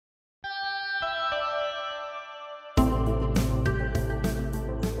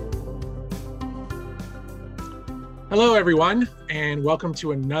Hello, everyone, and welcome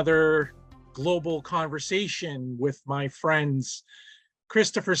to another global conversation with my friends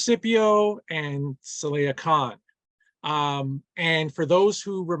Christopher Scipio and Saleha. And for those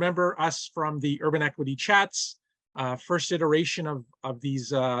who remember us from the Urban Equity Chats, first iteration of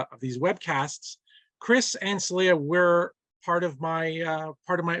these webcasts, Chris and Saleha were part of my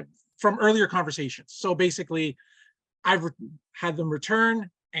from earlier conversations. So basically, I've had them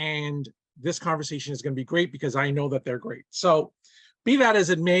return, and this conversation is going to be great because I know that they're great. So be that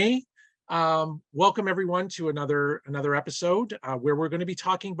as it may, welcome everyone to another episode where we're going to be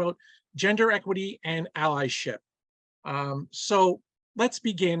talking about gender equity and allyship. So let's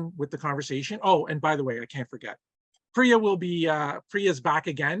begin with the conversation. Oh, and by the way, I can't forget, Priya's back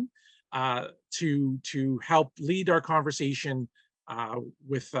again to help lead our conversation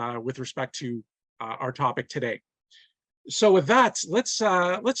with respect to our topic today. So with that, let's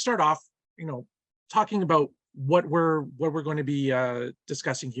start off, talking about what we're going to be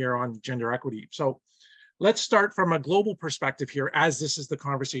discussing here on gender equity. So let's start from a global perspective here, as this is the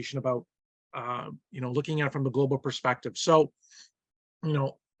conversation about, looking at it from the global perspective. So,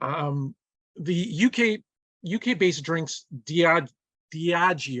 the UK-based drinks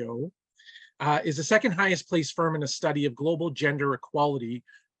Diageo is the second highest placed firm in a study of global gender equality,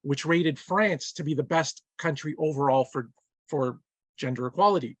 which rated France to be the best country overall for gender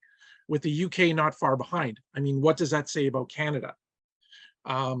equality, with the UK not far behind. I mean, what does that say about Canada?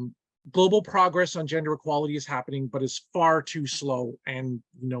 Global progress on gender equality is happening, but is far too slow, and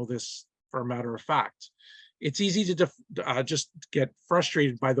you know this for a matter of fact. It's easy to just get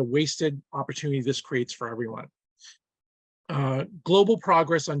frustrated by the wasted opportunity this creates for everyone. Global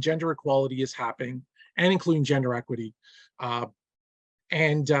progress on gender equality is happening, and including gender equity. But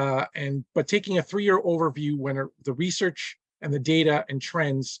taking a 3-year overview, when the research and the data and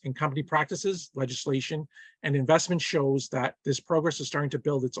trends in company practices, legislation, and investment shows that this progress is starting to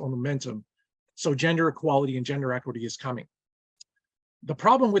build its own momentum. So gender equality and gender equity is coming. The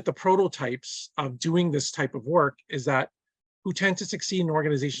problem with the prototypes of doing this type of work is that who tend to succeed in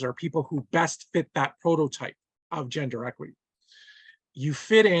organizations are people who best fit that prototype of gender equity. You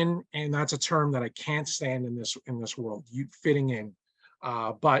fit in, and that's a term that I can't stand in this world, you fitting in.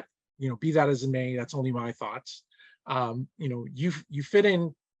 But be that as it may, that's only my thoughts. You fit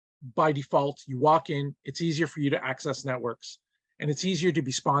in by default. You walk in, it's easier for you to access networks, and it's easier to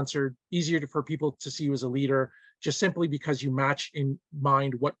be sponsored, easier for people to see you as a leader, just simply because you match in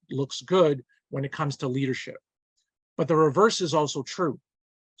mind what looks good when it comes to leadership. But the reverse is also true.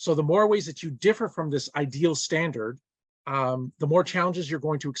 So the more ways that you differ from this ideal standard, the more challenges you're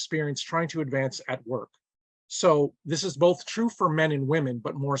going to experience trying to advance at work. So this is both true for men and women,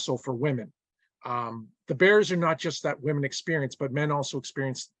 but more so for women. The barriers are not just that women experience, but men also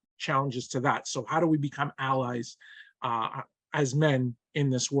experience challenges to that. So how do we become allies as men in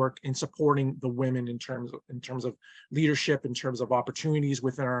this work, in supporting the women in terms of leadership, in terms of opportunities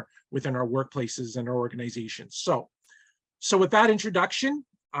within our workplaces and our organizations? So with that introduction,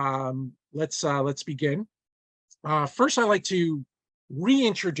 let's begin. First, I'd like to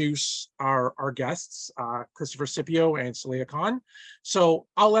reintroduce our guests, Christopher Scipio and Saleha. So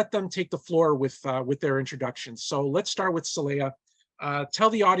I'll let them take the floor with their introductions. So let's start with Saleha. Tell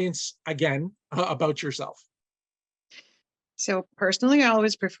the audience again about yourself. So personally, I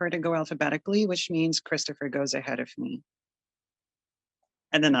always prefer to go alphabetically, which means Christopher goes ahead of me.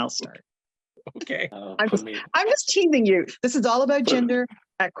 And then I'll start. Okay. I'm just teasing you. This is all about gender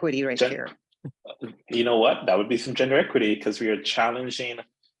equity right here. You know what? That would be some gender equity, because we are challenging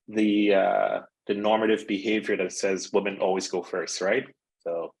the normative behavior that says women always go first, right?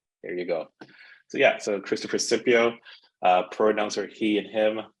 So there you go. So Christopher Scipio, pronouns are he and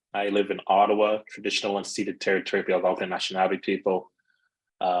him. I live in Ottawa, traditional unceded territory of the Algonquin nationality people.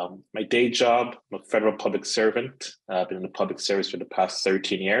 My day job, I'm a federal public servant. I've been in the public service for the past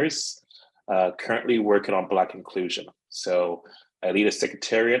 13 years. Currently working on Black inclusion. So I lead a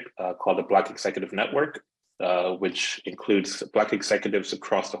secretariat called the Black Executive Network, which includes Black executives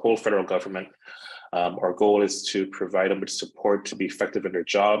across the whole federal government. Our goal is to provide them with support to be effective in their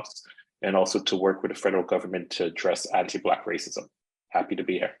jobs, and also to work with the federal government to address anti-Black racism. Happy to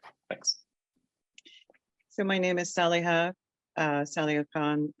be here. Thanks. So my name is Saleha, Saleha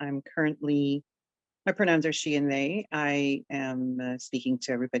Khan. I'm currently, my pronouns are she and they. I am speaking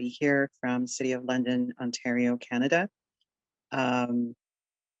to everybody here from City of London, Ontario, Canada.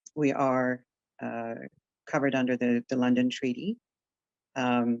 We are covered under the London Treaty.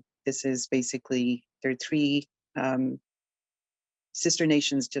 This is basically, there are 3 sister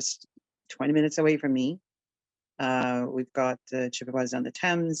nations just 20 minutes away from me. We've got the Chippewas on the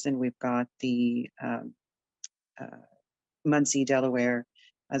Thames, and we've got the Muncie, Delaware,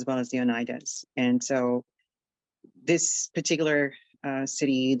 as well as the Oneidas. And so this particular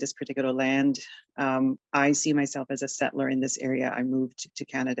city, this particular land, I see myself as a settler in this area. I moved to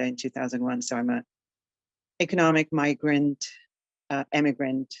Canada in 2001, so I'm a economic migrant,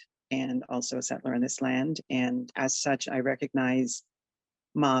 immigrant, and also a settler in this land. And as such, I recognize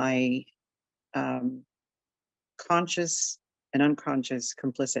my conscious and unconscious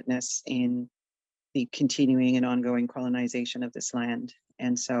complicitness in the continuing and ongoing colonization of this land.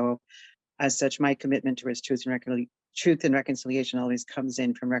 And so, as such, my commitment towards truth and reconciliation always comes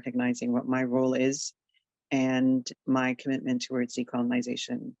in from recognizing what my role is and my commitment towards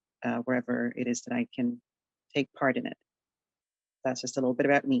decolonization, wherever it is that I can take part in it. That's just a little bit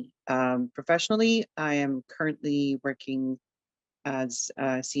about me. Professionally, I am currently working as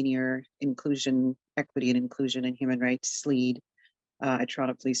a senior inclusion, equity and inclusion and human rights lead at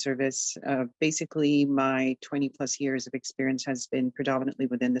Toronto Police Service. Basically, my 20 plus years of experience has been predominantly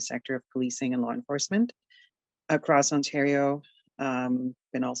within the sector of policing and law enforcement across Ontario.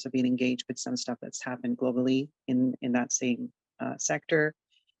 Been also being engaged with some stuff that's happened globally in that same sector.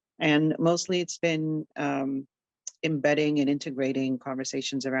 And mostly it's been embedding and integrating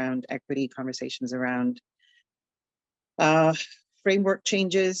conversations around equity, conversations around framework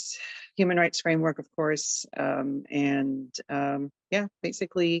changes, human rights framework, of course, yeah,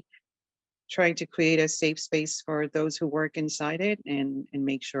 basically trying to create a safe space for those who work inside it and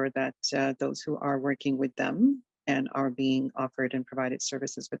make sure that those who are working with them and are being offered and provided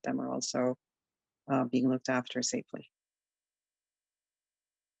services with them are also being looked after safely.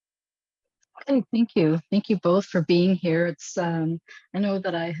 Okay, thank you. Thank you both for being here. It's I know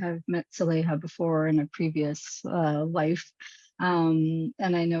that I have met Saleha before in a previous life. And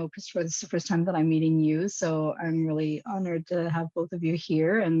I know, Christopher, this is the first time that I'm meeting you. So I'm really honored to have both of you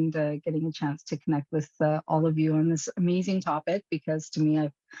here and getting a chance to connect with all of you on this amazing topic, because to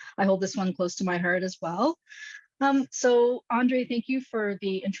me, I hold this one close to my heart as well. So Andre, thank you for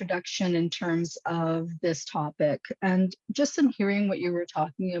the introduction in terms of this topic. And just in hearing what you were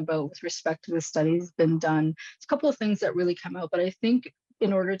talking about with respect to the studies been done, there's a couple of things that really come out, but I think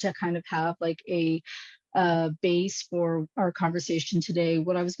in order to kind of have like a base for our conversation today,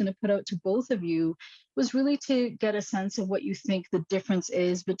 what I was going to put out to both of you was really to get a sense of what you think the difference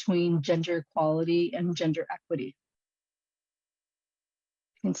is between gender equality and gender equity.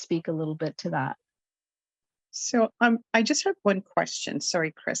 You can speak a little bit to that. So I just have one question.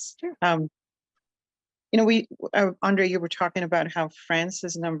 Sorry, Chris. Sure. Andre, you were talking about how France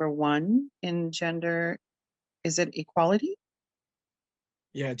is #1 in gender. Is it equality?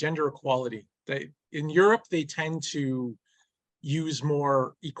 Yeah, gender equality. In Europe, they tend to use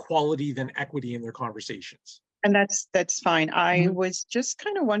more equality than equity in their conversations. And that's fine. I Mhm. was just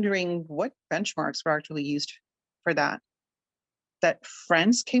kind of wondering what benchmarks were actually used for that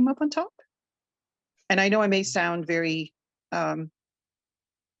France came up on top. And I know I may sound very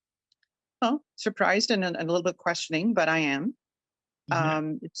surprised and a little bit questioning, but I am.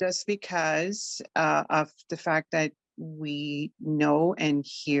 Just because of the fact that we know and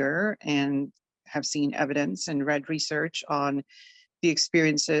hear and have seen evidence and read research on the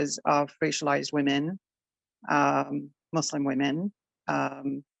experiences of racialized women, Muslim women,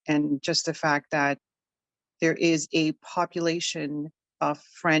 and just the fact that there is a population of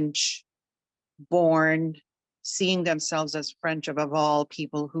French born, seeing themselves as French above all,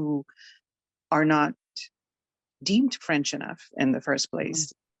 people who are not deemed French enough in the first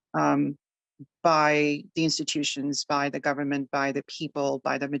place, by the institutions, by the government, by the people,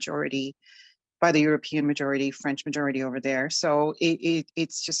 by the majority, by the European majority, French majority over there. So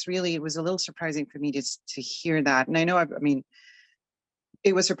it's just really, it was a little surprising for me to hear that. And I know,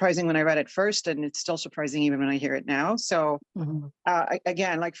 it was surprising when I read it first, and it's still surprising even when I hear it now. So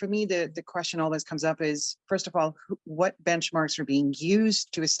again, like for me, the question always comes up is, first of all, what benchmarks are being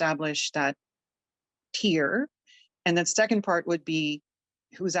used to establish that tier? And then second part would be,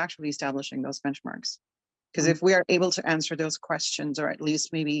 who's actually establishing those benchmarks? Because if we are able to answer those questions, or at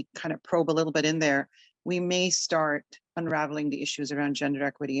least maybe kind of probe a little bit in there, we may start unraveling the issues around gender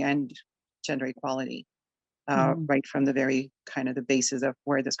equity and gender equality, right from the very kind of the basis of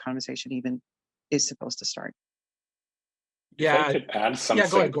where this conversation even is supposed to start. If I could add something.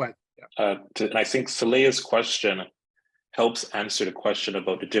 Yeah, go ahead. And I think Saleha's question helps answer the question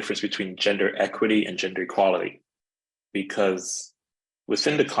about the difference between gender equity and gender equality. Because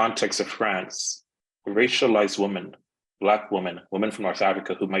within the context of France, racialized women, Black women, women from North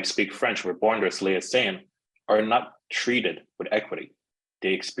Africa who might speak French, were born there, as Saleha is saying, are not treated with equity. They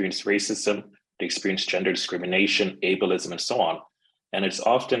experience racism, they experience gender discrimination, ableism, and so on. And it's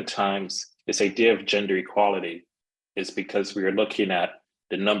oftentimes this idea of gender equality is because we are looking at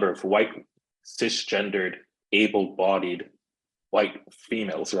the number of white, cisgendered, able-bodied white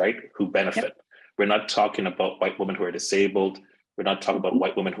females, right, who benefit. Yep. We're not talking about white women who are disabled. We're not talking about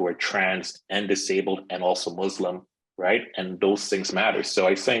white women who are trans and disabled and also Muslim, right? And those things matter. So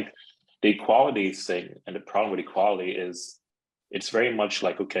I think the equality thing and the problem with equality is it's very much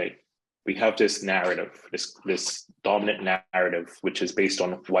like, okay, we have this narrative, this dominant narrative, which is based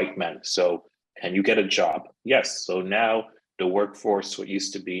on white men. So can you get a job? Yes. So now the workforce, what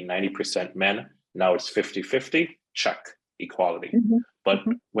used to be 90% men, now it's 50-50, check, equality. But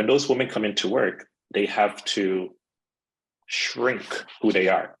when those women come into work, they have to shrink who they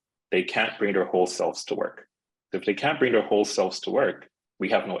are. They can't bring their whole selves to work. If they can't bring their whole selves to work, we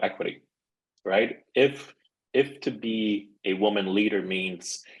have no equity, right? If to be a woman leader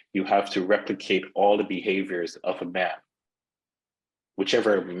means you have to replicate all the behaviors of a man,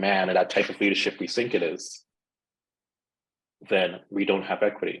 whichever man and that type of leadership we think it is, then we don't have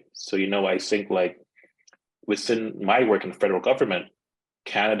equity. So, you know, I think like within my work in the federal government,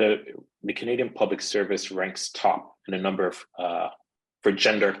 Canada, the Canadian Public Service ranks top in the number of, for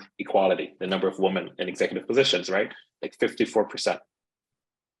gender equality, the number of women in executive positions, right? Like 54%.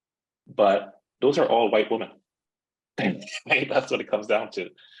 But those are all white women, right? That's what it comes down to,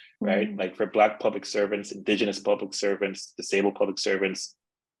 right? Like for Black public servants, Indigenous public servants, disabled public servants,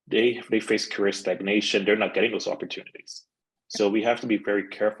 they face career stagnation. They're not getting those opportunities. So we have to be very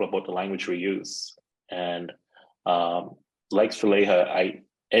careful about the language we use. And like Saleha,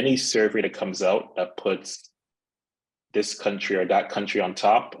 any survey that comes out that puts this country or that country on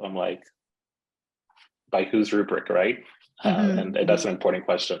top, I'm like, by whose rubric, right? And that's an important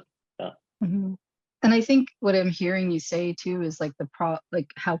question. Yeah. And I think what I'm hearing you say too is like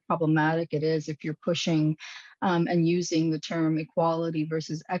how problematic it is if you're pushing and using the term equality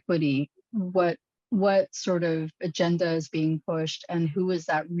versus equity. What sort of agenda is being pushed, and who is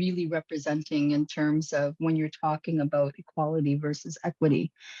that really representing in terms of when you're talking about equality versus equity?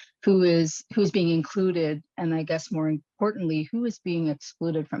 Who's being included, and I guess more importantly, who is being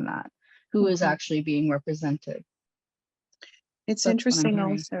excluded from that? Who is actually being represented? It's interesting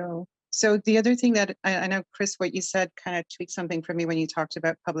also. So the other thing that I know, Chris, what you said kind of tweaked something for me when you talked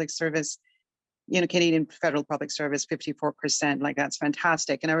about public service, you know, Canadian federal public service, 54%, like that's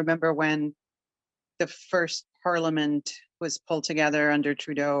fantastic. And I remember when the first parliament was pulled together under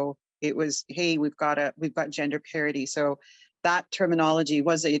Trudeau, it was, hey, we've got gender parity. So that terminology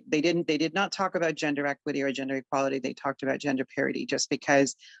was, they did not talk about gender equity or gender equality. They talked about gender parity just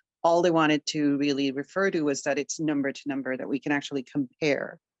because all they wanted to really refer to was that it's number to number, that we can actually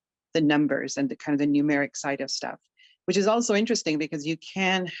compare the numbers and the kind of the numeric side of stuff, which is also interesting because you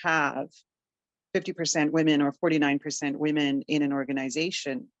can have 50% women or 49% women in an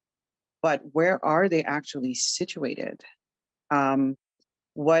organization, but where are they actually situated?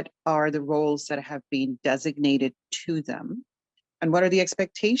 What are the roles that have been designated to them? And what are the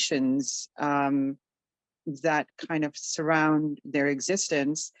expectations that kind of surround their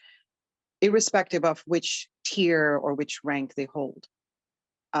existence, irrespective of which tier or which rank they hold?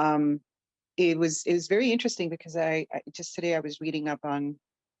 It was very interesting because I just today I was reading up on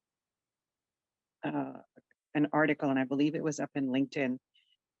an article, and I believe it was up in LinkedIn,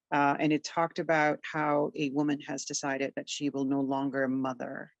 and it talked about how a woman has decided that she will no longer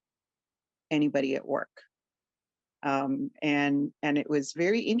mother anybody at work. And it was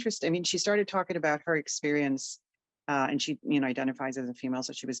very interesting. I mean, she started talking about her experience, and she, you know, identifies as a female,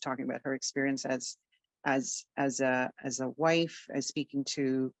 so she was talking about her experience as a wife, as speaking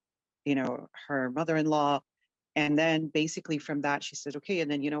to, you know, her mother-in-law. And then basically from that, she said, okay, and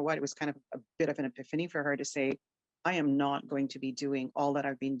then, you know what, it was kind of a bit of an epiphany for her to say, I am not going to be doing all that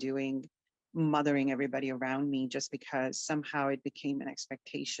I've been doing, mothering everybody around me, just because somehow it became an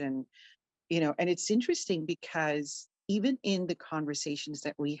expectation, you know. And it's interesting because even in the conversations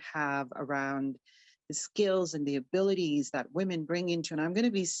that we have around the skills and the abilities that women bring into, and I'm going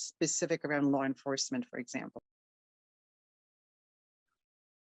to be specific around law enforcement, for example.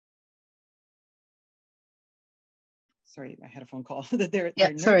 Sorry, I had a phone call. That they're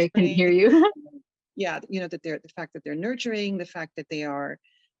sorry, I couldn't hear you. Yeah, you know, that the fact that they're nurturing, the fact that they are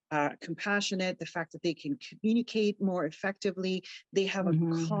compassionate, the fact that they can communicate more effectively, they have a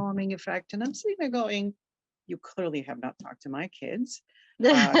calming effect. And I'm sitting there going, you clearly have not talked to my kids,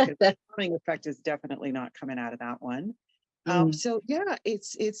 because the calming effect is definitely not coming out of that one. So yeah,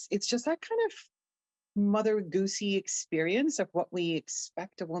 it's just that kind of mother goosey experience of what we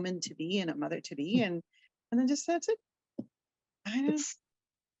expect a woman to be and a mother to be, and then just that's it. I don't.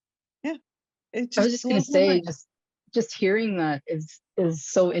 Yeah, it just. I was just going to say, just hearing that is is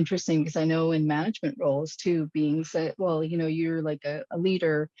so interesting because I know in management roles too, being said, well, you know, you're like a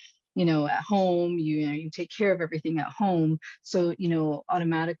leader, you know, at home, you know, you take care of everything at home. So, you know,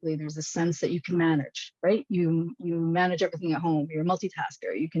 automatically there's a sense that you can manage, right? You manage everything at home. You're a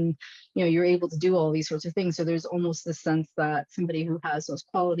multitasker. You can, you know, you're able to do all these sorts of things. So there's almost this sense that somebody who has those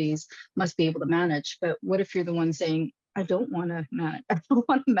qualities must be able to manage. But what if you're the one saying, I don't want to manage. I don't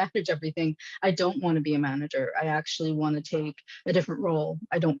want to manage everything. I don't want to be a manager. I actually want to take a different role.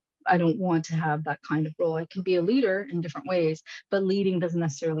 I don't want to have that kind of role. I can be a leader in different ways, but leading doesn't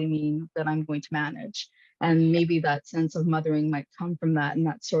necessarily mean that I'm going to manage. And maybe that sense of mothering might come from that, and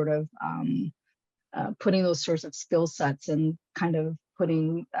that sort of putting those sorts of skill sets and kind of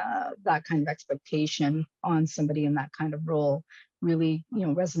putting that kind of expectation on somebody in that kind of role really, you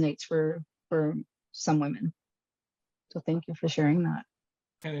know, resonates for some women. So thank you for sharing that.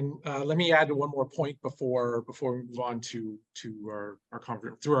 And let me add one more point before we move on to our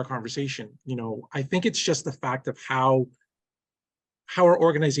conversation. You know, I think it's just the fact of how our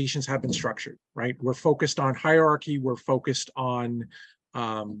organizations have been structured, right? We're focused on hierarchy. We're focused on,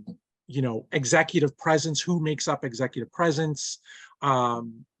 you know, executive presence. Who makes up executive presence?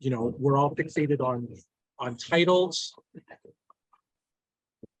 You know, we're all fixated on titles.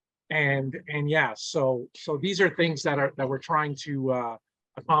 And yeah, so these are things that we're trying to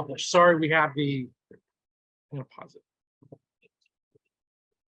accomplish. Sorry, we have the, I'm gonna pause it.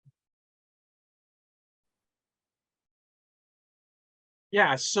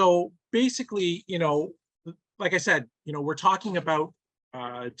 Yeah, so basically, you know, like I said, you know, we're talking about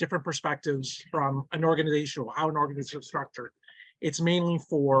different perspectives from an organization, how an organization is structured. It's mainly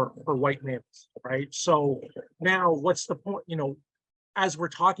for white males, right? So now what's the point, you know, as we're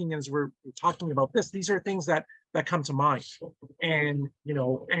talking about this, these are things that come to mind. And, you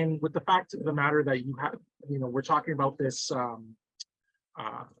know, and with the fact of the matter that you have, you know, we're talking about this, you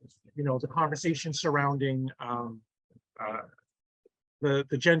know, the conversation surrounding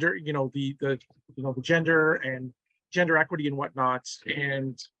the gender, you know, the gender and gender equity and whatnot.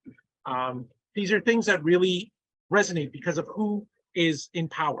 And these are things that really resonate because of who is in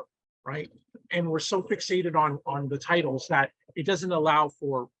power, right? And we're so fixated on the titles that it doesn't allow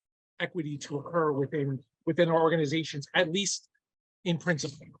for equity to occur within our organizations, at least in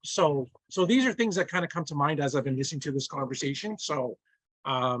principle. So these are things that kind of come to mind as I've been listening to this conversation. So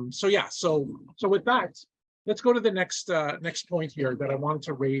yeah, so with that, let's go to the next point here that I wanted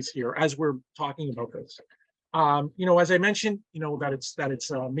to raise here as we're talking about this. You know, as I mentioned, you know, that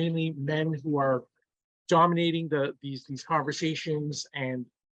it's mainly men who are dominating these conversations, and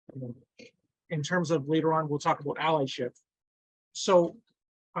you know, in terms of later on, we'll talk about allyship. So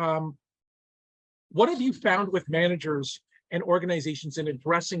what have you found with managers and organizations in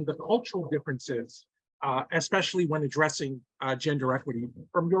addressing the cultural differences, especially when addressing gender equity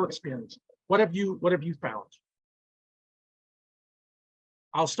from your experience? What have you found?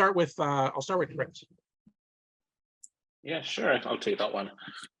 I'll start with Chris. Yeah, sure. I'll take that one.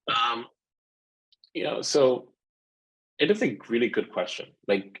 You know, so it is a really good question.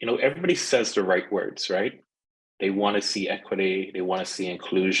 Like, you know, everybody says the right words, right? They want to see equity, they want to see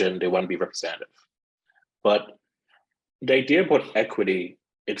inclusion, they want to be representative. But the idea about equity,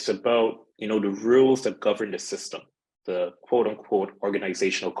 it's about, you know, the rules that govern the system, the quote unquote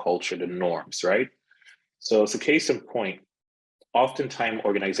organizational culture, the norms, right? So it's a case in point. Oftentimes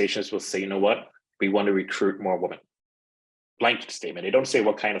organizations will say, you know what, we want to recruit more women. Blanket statement. They don't say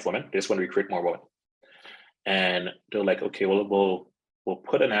what kind of women, they just want to recruit more women. And they're like, okay, well, we'll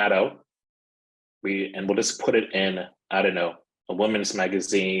put an ad out. We'll just put it in, I don't know, a women's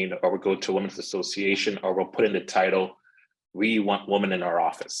magazine, or we'll go to a women's association, or we'll put in the title, we want women in our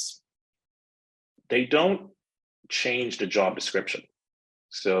office. They don't change the job description.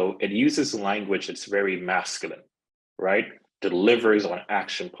 So it uses language that's very masculine, right? Delivers on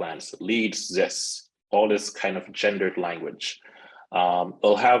action plans, leads this, all this kind of gendered language.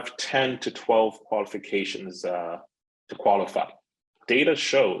 They'll have 10 to 12 qualifications to qualify. Data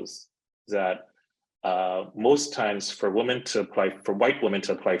shows that most times for white women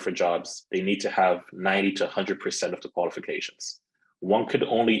to apply for jobs, they need to have 90 to 100% of the qualifications. One could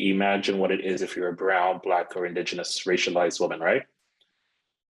only imagine what it is if you're a brown, Black, or Indigenous racialized woman, right?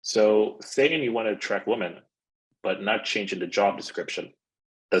 So saying you want to attract women, but not changing the job description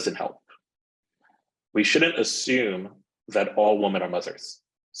doesn't help. We shouldn't assume that all women are mothers.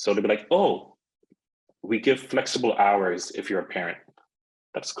 So they'll be like, oh, we give flexible hours if you're a parent.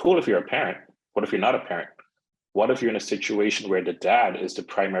 That's cool if you're a parent. What if you're not a parent? What if you're in a situation where the dad is the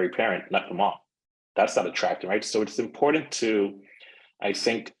primary parent, not the mom? That's not attractive, right? So it's important to, I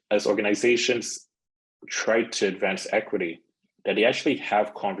think, as organizations try to advance equity, that they actually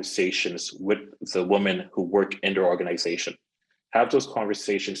have conversations with the women who work in their organization. Have those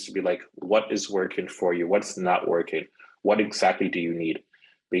conversations to be like, what is working for you? What's not working? What exactly do you need?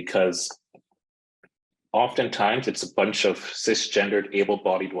 Because oftentimes it's a bunch of cisgendered,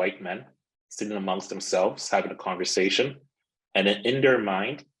 able-bodied white men sitting amongst themselves, having a conversation. And then in their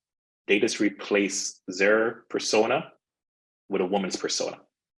mind, they just replace their persona with a woman's persona.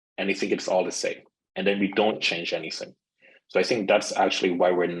 And they think it's all the same. And then we don't change anything. So I think that's actually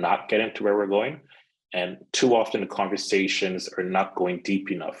why we're not getting to where we're going. And too often the conversations are not going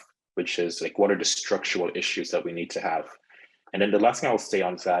deep enough, which is like, what are the structural issues that we need to have? And then the last thing I'll say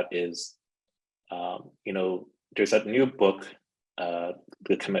on that is, there's that new book,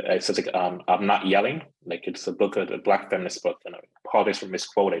 it says like, I'm Not Yelling, like it's a book, a Black feminist book, and I apologize for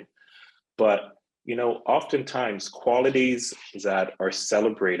misquoting. But, oftentimes qualities that are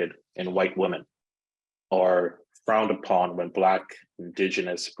celebrated in white women are frowned upon when Black,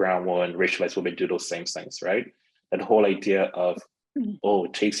 Indigenous, brown women, racialized women do those same things, right? That whole idea of, oh,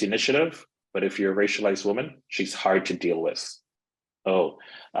 it takes initiative, but if you're a racialized woman, she's hard to deal with. Oh,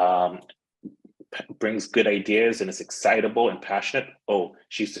 brings good ideas and is excitable and passionate. Oh,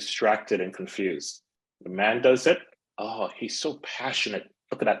 she's distracted and confused. The man does it. Oh, he's so passionate.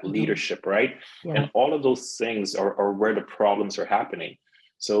 Look at that leadership, right? Yeah. And all of those things are where the problems are happening.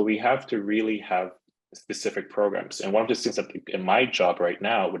 So we have to really have specific programs. And one of the things that in my job right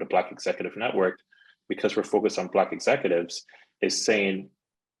now with the Black Executive Network, because we're focused on Black executives, is saying,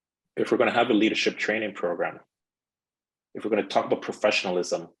 if we're going to have a leadership training program, if we're going to talk about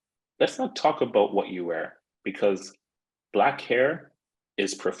professionalism, let's not talk about what you wear, because Black hair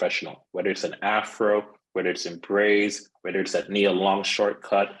is professional, whether it's an afro, whether it's in braids, whether it's that knee long short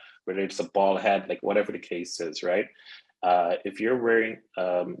cut, whether it's a bald head, like whatever the case is, right? If you're wearing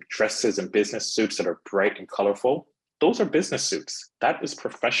dresses and business suits that are bright and colorful, those are business suits. That is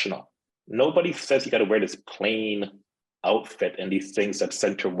professional. Nobody says you got to wear this plain outfit and these things that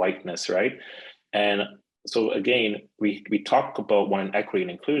center whiteness, right? And so again, we talk about wanting equity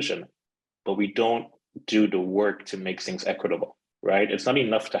and inclusion, but we don't do the work to make things equitable, right? It's not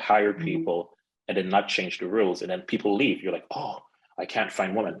enough to hire people and then not change the rules, and then people leave. You're like, oh, I can't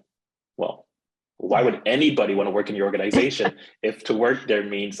find women. Well, why would anybody want to work in your organization if to work there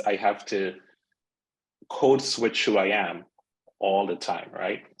means I have to code switch who I am all the time,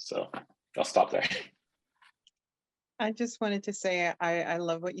 right? So I'll stop there. I just wanted to say I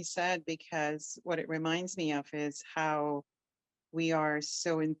love what you said, because what it reminds me of is how we are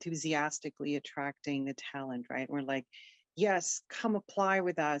so enthusiastically attracting the talent, right? We're like, yes, come apply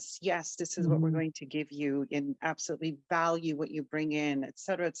with us. Yes, this is what we're going to give you, and absolutely value what you bring in, et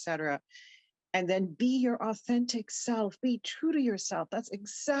cetera, et cetera. And then be your authentic self, be true to yourself. That's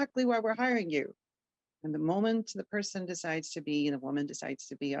exactly why we're hiring you. And the moment the person decides to be, the woman decides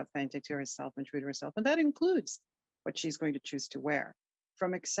to be authentic to herself and true to herself, and that includes what she's going to choose to wear,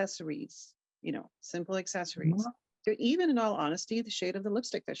 from accessories, simple accessories, to even, in all honesty, the shade of the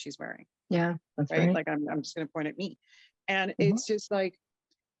lipstick that she's wearing. Yeah, that's Right? right. Like I'm just going to point at me. And it's just like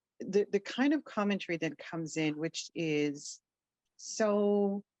the kind of commentary that comes in, which is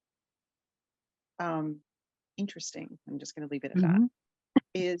so interesting. I'm just going to leave it at that.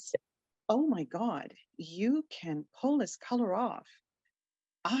 Is, oh my God, you can pull this color off.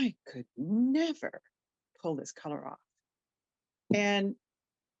 I could never pull this color off. And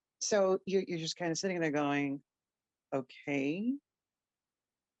so you're just kind of sitting there going, okay,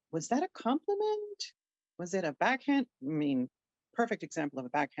 was that a compliment? Was it a backhand? I mean, perfect example of a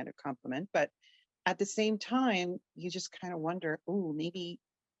backhanded compliment. But at the same time, you just kind of wonder, oh, maybe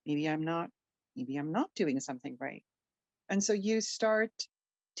I'm not doing something right. And so you start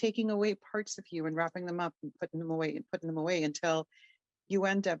taking away parts of you and wrapping them up and putting them away until you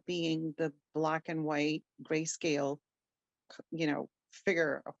end up being the black and white grayscale,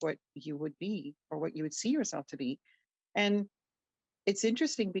 figure of what you would be or what you would see yourself to be. And it's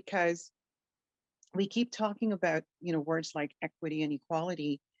interesting because we keep talking about, words like equity and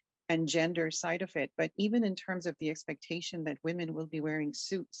equality and gender side of it, but even in terms of the expectation that women will be wearing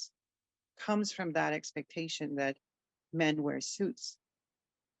suits comes from that expectation that men wear suits.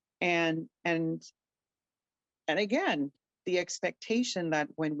 And again, the expectation that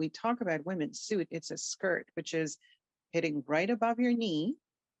when we talk about women's suit, it's a skirt, which is hitting right above your knee,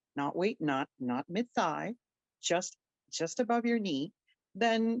 not mid-thigh, just above your knee.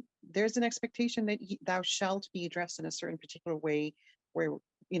 Then there's an expectation that thou shalt be dressed in a certain particular way, where,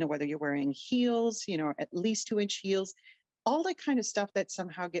 whether you're wearing heels, at least 2-inch heels, all that kind of stuff that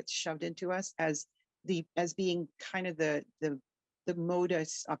somehow gets shoved into us as being kind of the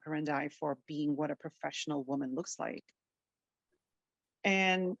modus operandi for being what a professional woman looks like.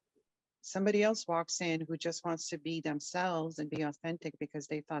 and somebody else walks in who just wants to be themselves and be authentic because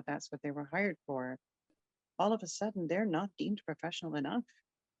they thought that's what they were hired for, all of a sudden they're not deemed professional enough.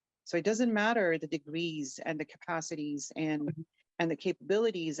 So it doesn't matter the degrees and the capacities and the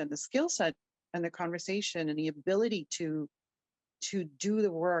capabilities and the skill set and the conversation and the ability to do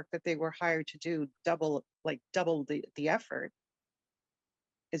the work that they were hired to do, double the effort.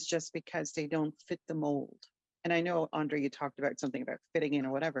 It's just because they don't fit the mold. And I know, Andre, you talked about something about fitting in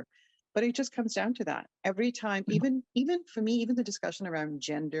or whatever, but it just comes down to that. Every time, even for me, even the discussion around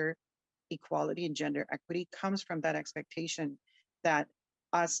gender equality and gender equity comes from that expectation that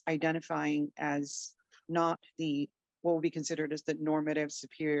us identifying as not the what would be considered as the normative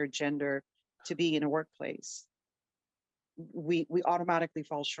superior gender to be in a workplace, we automatically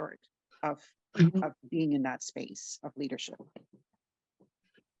fall short of being in that space of leadership.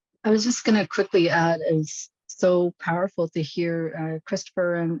 I was just going to quickly add, it's so powerful to hear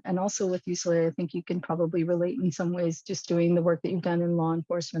Christopher and also with you, Saleha. I think you can probably relate in some ways, just doing the work that you've done in law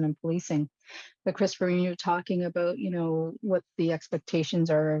enforcement and policing. But Christopher, when you're talking about, you know, what the expectations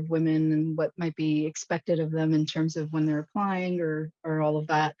are of women and what might be expected of them in terms of when they're applying or all of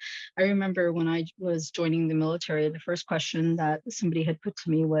that. I remember when I was joining the military, the first question that somebody had put to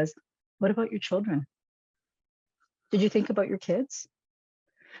me was, what about your children? Did you think about your kids?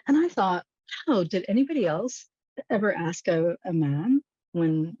 And I thought, oh, did anybody else ever ask a man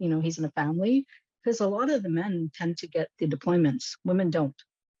when, you know, he's in a family? Because a lot of the men tend to get the deployments, women don't.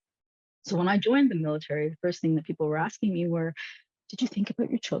 So when I joined the military, the first thing that people were asking me were, did you think about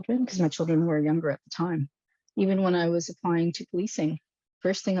your children? Because my children were younger at the time. Even when I was applying to policing,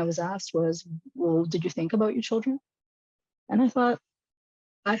 first thing I was asked was, well, did you think about your children? And I thought,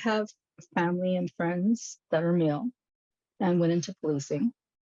 I have family and friends that are male and went into policing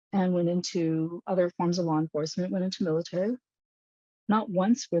and went into other forms of law enforcement, went into military. Not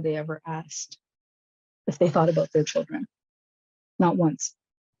once were they ever asked if they thought about their children. Not once.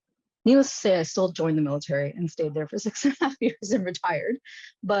 Needless to say, I still joined the military and stayed there for 6.5 years and retired.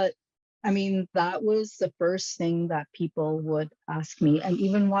 But I mean, that was the first thing that people would ask me. And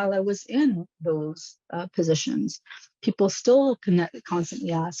even while I was in those positions, people still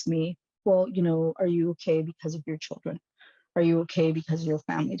constantly ask me, well, you know, are you okay because of your children? Are you okay because of your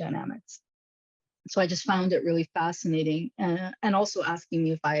family dynamics? So I just found it really fascinating, and also asking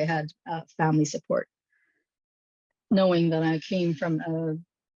me if I had family support, knowing that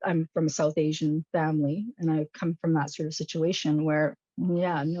I'm from a South Asian family, and I come from that sort of situation where,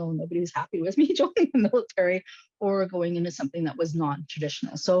 yeah, no, nobody was happy with me joining the military or going into something that was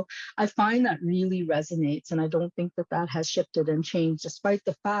non-traditional. So I find that really resonates, and I don't think that that has shifted and changed, despite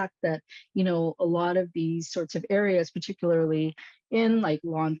the fact that, you know, a lot of these sorts of areas, particularly in like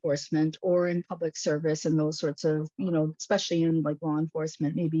law enforcement or in public service and those sorts of, you know, especially in like law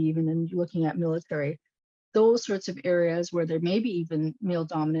enforcement, maybe even in looking at military, those sorts of areas where there may be even male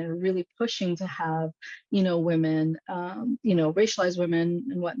dominant are really pushing to have, you know, women, you know, racialized women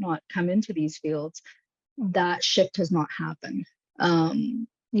and whatnot come into these fields. That shift has not happened.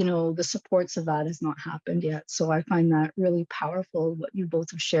 You know, the supports of that has not happened yet. So I find that really powerful, what you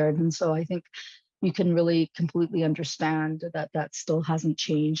both have shared. And so I think you can really completely understand that that still hasn't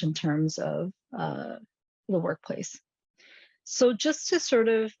changed in terms of the workplace. So just to sort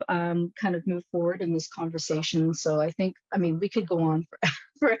of kind of move forward in this conversation. So I think, I mean, we could go on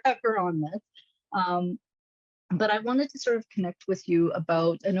forever on this. But I wanted to sort of connect with you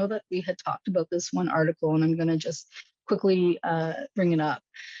about, I know that we had talked about this one article, and I'm going to just quickly bring it up.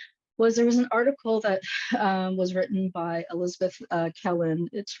 There was an article that was written by Elizabeth Kellen.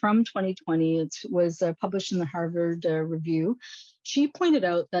 It's from 2020. It was published in the Harvard Review. She pointed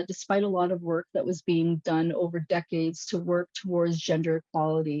out that despite a lot of work that was being done over decades to work towards gender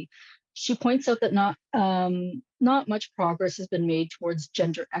equality, she points out that not much progress has been made towards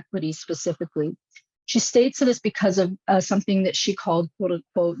gender equity specifically. She states that it's because of something that she called, quote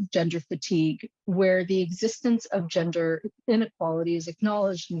unquote, gender fatigue, where the existence of gender inequality is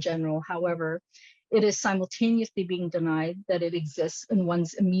acknowledged in general. However, it is simultaneously being denied that it exists in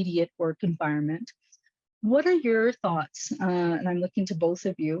one's immediate work environment. What are your thoughts? And I'm looking to both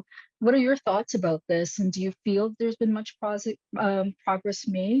of you. What are your thoughts about this? And do you feel there's been much progress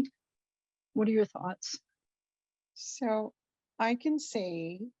made? What are your thoughts? So I can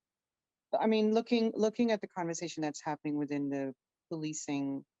say, I mean, looking at the conversation that's happening within the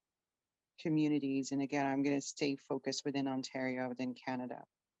policing communities, and again, I'm going to stay focused within Ontario, within Canada.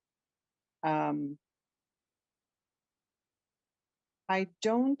 I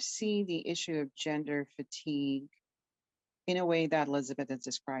don't see the issue of gender fatigue in a way that Elizabeth is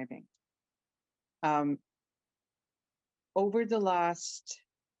describing. over the last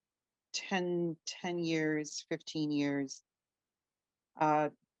 10 years, 15 years,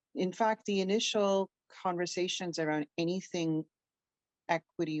 in fact, the initial conversations around anything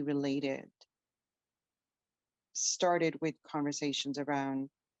equity related started with conversations around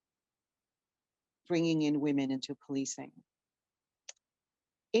bringing in women into policing.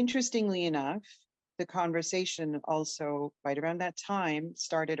 Interestingly enough, the conversation also right around that time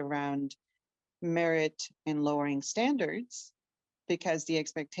started around merit and lowering standards, because the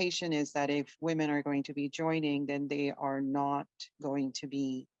expectation is that if women are going to be joining, then they are not going to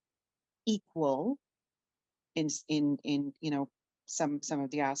be equal in some of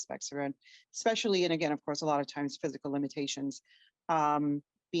the aspects around, especially, and again, of course, a lot of times physical limitations,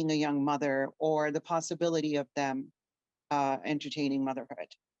 being a young mother, or the possibility of them entertaining motherhood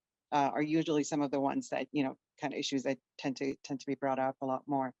are usually some of the ones that, kind of issues that tend to be brought up a lot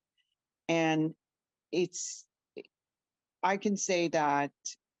more. And I can say that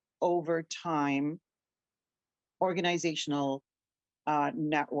over time, organizational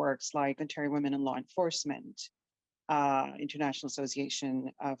networks like Ontario Women in Law Enforcement, International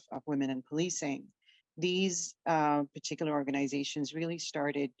Association of Women in Policing, these particular organizations really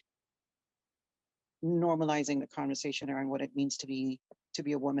started normalizing the conversation around what it means to be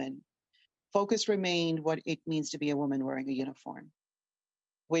a woman. Focus remained what it means to be a woman wearing a uniform,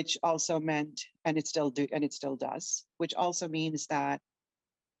 which also meant, and it still does, which also means that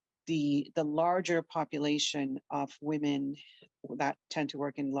the larger population of women that tend to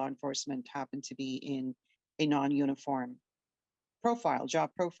work in law enforcement happen to be in a non-uniform job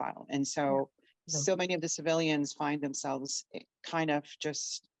profile. And so many of the civilians find themselves kind of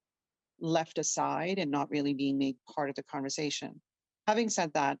just left aside and not really being made part of the conversation. Having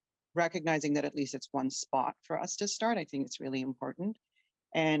said that, recognizing that at least it's one spot for us to start, I think it's really important.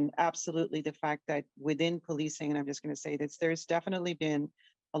 And absolutely the fact that within policing, and I'm just going to say this, there's definitely been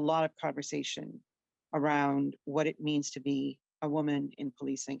a lot of conversation around what it means to be a woman in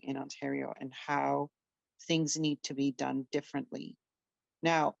policing in Ontario and how things need to be done differently.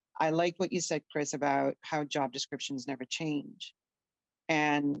 Now, I like what you said, Chris, about how job descriptions never change.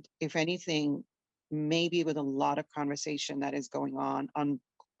 And if anything, maybe with a lot of conversation that is going on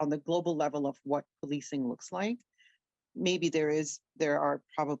the global level of what policing looks like, maybe there are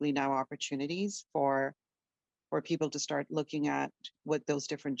probably now opportunities for people to start looking at what those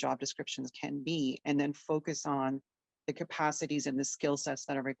different job descriptions can be, and then focus on the capacities and the skill sets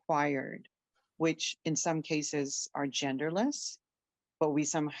that are required, which in some cases are genderless, but we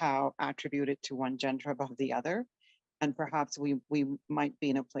somehow attribute it to one gender above the other. And perhaps we might be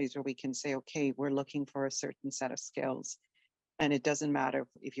in a place where we can say, okay, we're looking for a certain set of skills. And it doesn't matter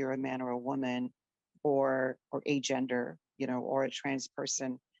if you're a man or a woman or a gender, or a trans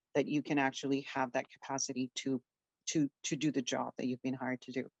person, that you can actually have that capacity to do the job that you've been hired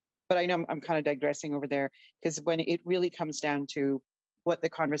to do. But I know I'm kind of digressing over there, because when it really comes down to what the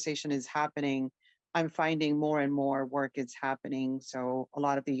conversation is happening, I'm finding more and more work is happening. So a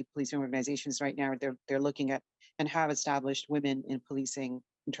lot of the policing organizations right now, they're looking at and have established women in policing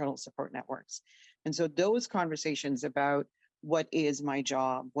internal support networks. And so those conversations about what is my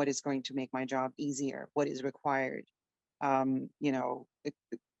job, what is going to make my job easier, what is required,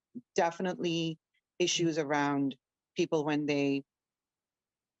 definitely issues around people when they,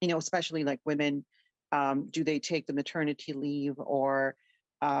 especially like women, do they take the maternity leave, or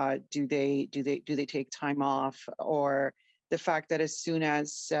do they take time off, or the fact that as soon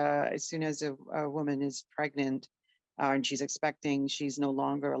as a woman is pregnant and she's expecting, she's no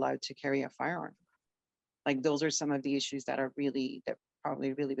longer allowed to carry a firearm. Like, those are some of the issues that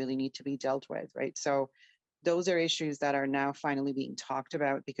probably really need to be dealt with, right? So those are issues that are now finally being talked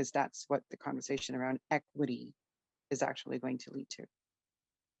about, because that's what the conversation around equity is actually going to lead to.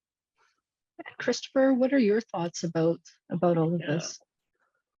 Christopher, what are your thoughts about all of this?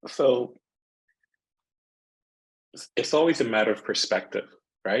 So it's always a matter of perspective,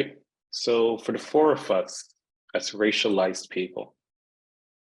 right? So for the four of us as racialized people,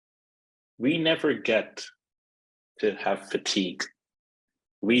 we never get to have fatigue.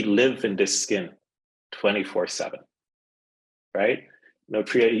 We live in this skin 24/7, right? No,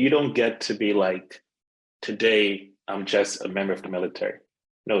 Priya, you don't get to be like, today I'm just a member of the military.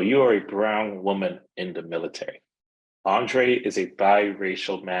 No, you are a brown woman in the military. Andre is a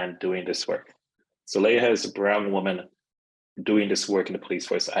biracial man doing this work. Saleha is a brown woman doing this work in the police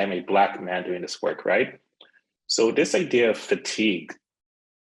force. I'm a Black man doing this work, right? So this idea of fatigue,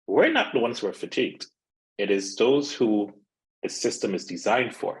 we're not the ones who are fatigued. It is those who the system is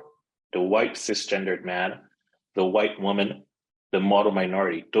designed for. The white cisgendered man, the white woman, the model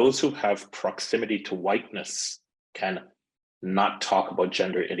minority, those who have proximity to whiteness can not talk about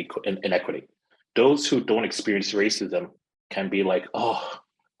gender inequity. Those who don't experience racism can be like, oh,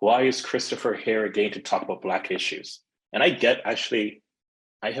 why is Christopher here again to talk about Black issues? And I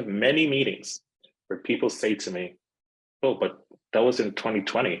have many meetings where people say to me, oh, but that was in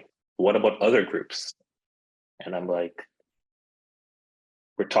 2020. What about other groups? And I'm like,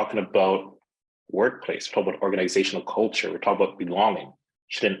 we're talking about workplace, we're talking about organizational culture, we're talking about belonging.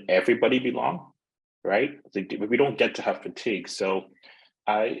 Shouldn't everybody belong, right? We don't get to have fatigue. So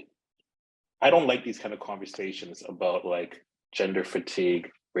I don't like these kind of conversations about like gender fatigue,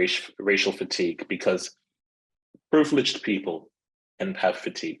 racial fatigue, because privileged people can have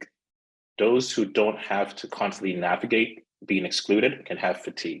fatigue. Those who don't have to constantly navigate being excluded can have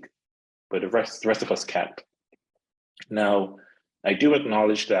fatigue, but the rest of us can't. Now, I do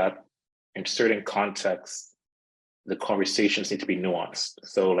acknowledge that in certain contexts, the conversations need to be nuanced.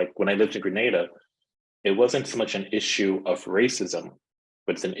 So like when I lived in Grenada, it wasn't so much an issue of racism,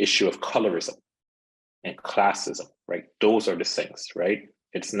 but it's an issue of colorism and classism, right? Those are the things, right?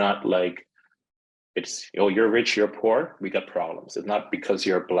 It's not like it's, oh, you're rich, you're poor, we got problems. It's not because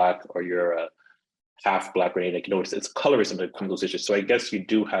you're Black or you're a half Black or anything, it's colorism that comes those issues. So I guess you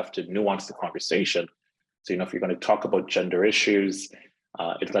do have to nuance the conversation. So, if you're going to talk about gender issues,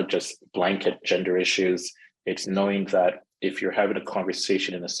 it's not just blanket gender issues. It's knowing that if you're having a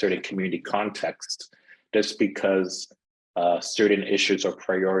conversation in a certain community context, just because certain issues are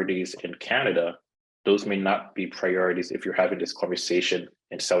priorities in Canada, those may not be priorities if you're having this conversation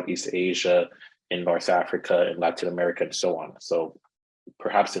in Southeast Asia, in North Africa, in Latin America, and so on. So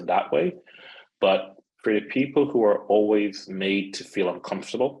perhaps in that way. But for the people who are always made to feel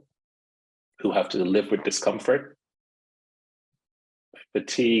uncomfortable, who have to live with discomfort,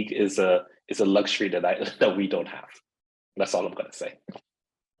 fatigue is a luxury that we don't have. That's all I'm going to say.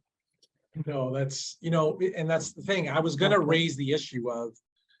 No, that's, and that's the thing. I was going to raise the issue of,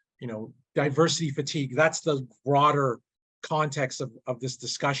 diversity fatigue. That's the broader context of this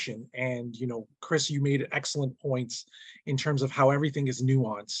discussion. And, Chris, you made excellent points in terms of how everything is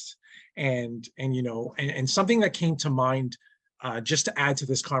nuanced. And something that came to mind just to add to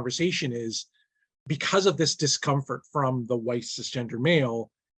this conversation is, because of this discomfort from the white cisgender male,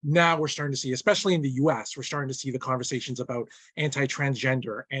 now we're starting to see, especially in the US, we're starting to see the conversations about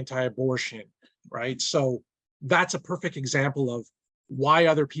anti-transgender, anti-abortion, right? So that's a perfect example of why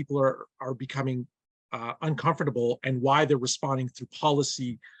other people are becoming uncomfortable and why they're responding through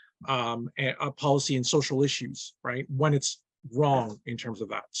policy and social issues, right? When it's wrong in terms of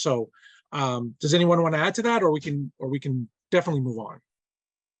that. So does anyone want to add to that, or we can definitely move on?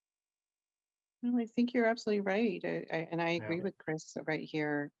 No, I think you're absolutely right. I agree with Chris right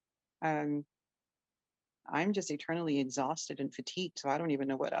here. I'm just eternally exhausted and fatigued, so I don't even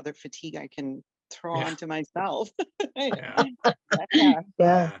know what other fatigue I can throw onto myself. Yeah.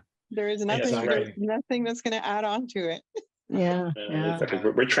 Yeah. There is nothing, Exactly. there's nothing that's going to add on to it. Yeah. Exactly.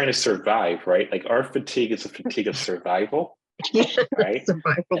 We're trying to survive, right? Like our fatigue is a fatigue of survival, right?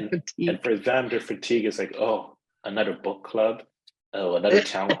 Survival fatigue. And for them, their fatigue is like, oh, another book club, oh, another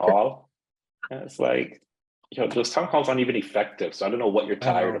town hall. And it's like, those town halls aren't even effective. So I don't know what you're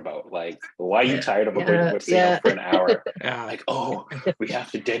tired about. Like, why are you tired about we're staying up for an hour? Like, oh, we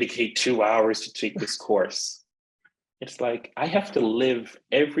have to dedicate 2 hours to take this course. It's like, I have to live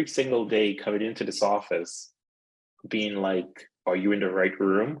every single day coming into this office being like, are you in the right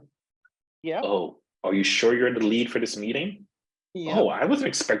room? Yeah. Oh, are you sure you're in the lead for this meeting? Yep. Oh, I wasn't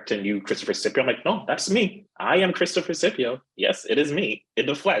expecting you, Christopher Scipio. I'm like, no, that's me. I am Christopher Scipio. Yes, it is me in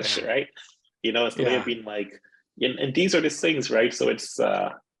the flesh, right? It's the way of being like, and these are the things, right? So it's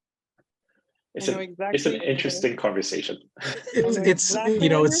an interesting conversation. It's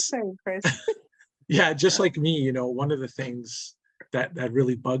yeah, just like me, one of the things that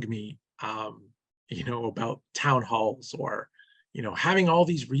really bug me, about town halls or, having all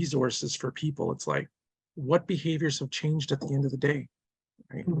these resources for people. It's like, what behaviors have changed at the end of the day,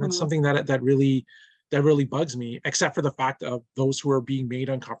 right? Mm-hmm. That's something that really bugs me, except for the fact of those who are being made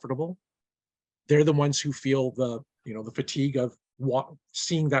uncomfortable. They're the ones who feel the fatigue of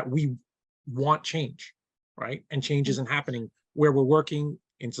seeing that we want change, right? And change isn't happening where we're working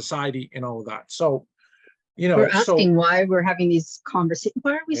in society and all of that. So, we're asking why we're having these conversations.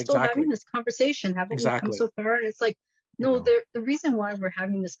 Why are we still having this conversation? Haven't we come so far? And it's like, no, the reason why we're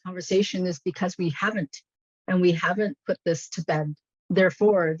having this conversation is because we haven't put this to bed.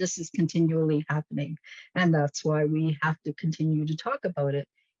 Therefore, this is continually happening. And that's why we have to continue to talk about it.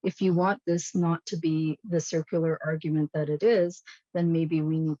 If you want this not to be the circular argument that it is, then maybe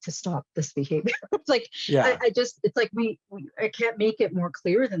we need to stop this behavior. It's like, it's like I can't make it more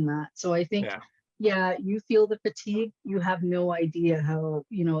clear than that. So I think, yeah, you feel the fatigue. You have no idea how,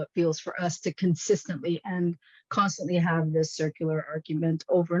 it feels for us to consistently and constantly have this circular argument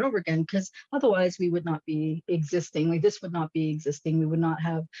over and over again, because otherwise we would not be existing. Like this would not be existing. We would not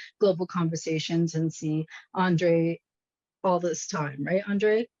have global conversations and see Andre all this time, right,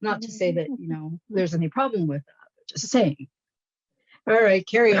 Andre? Not to say that, there's any problem with that, but just saying. All right,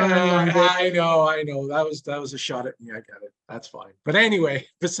 carry on, Andre. I know. That was a shot at me. I get it. That's fine. But anyway,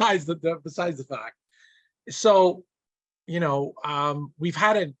 besides the fact, so we've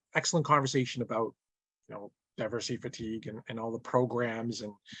had an excellent conversation about diversity fatigue and all the programs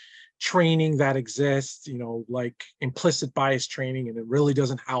and training that exists. Like implicit bias training, and it really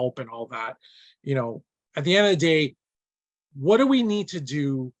doesn't help and all that. At the end of the day, what do we need to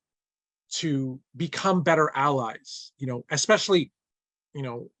do to become better allies? Especially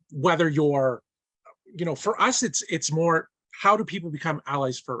whether you're, for us, it's more, how do people become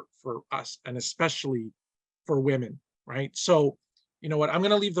allies for us, and especially for women, right? So, what, I'm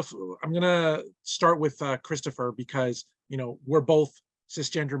going to start with Christopher, because, we're both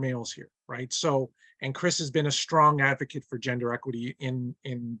cisgender males here, right? So, and Chris has been a strong advocate for gender equity in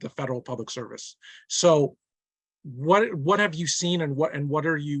the federal public service. So what have you seen, and what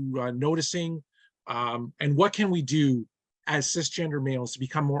are you noticing, and what can we do as cisgender males to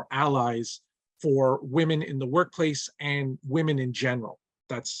become more allies for women in the workplace and women in general?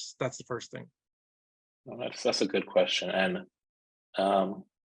 That's the first thing. Well, that's a good question. And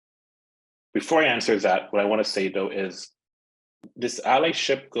before I answer that, what I want to say though is this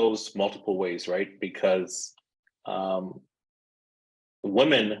allyship goes multiple ways, right? Because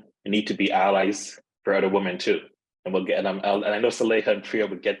women need to be allies for other women too. And we'll get, and I know Saleha and Priya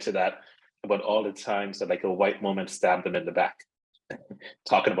would get to that about all the times that like a white woman stabbed them in the back,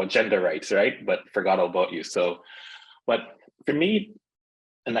 talking about gender rights, right? But forgot all about you. So, but for me,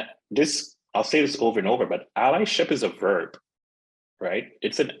 and I'll say this over and over, but allyship is a verb, right?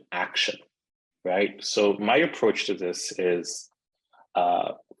 It's an action, right? So my approach to this is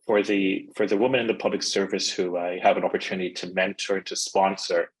for the women in the public service who I have an opportunity to mentor, to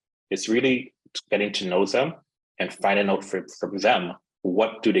sponsor, it's really getting to know them and finding out from them,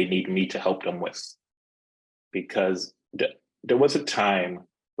 what do they need me to help them with? Because there was a time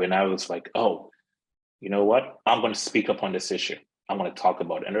when I was like, oh, you know what? I'm going to speak up on this issue. I'm going to talk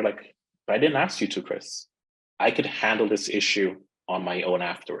about it. And they're like, but I didn't ask you to, Chris. I could handle this issue on my own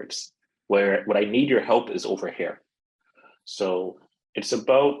afterwards. Where what I need your help is over here. So it's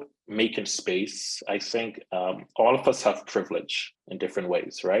about making space. I think all of us have privilege in different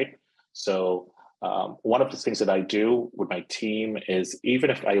ways, right? So one of the things that I do with my team is, even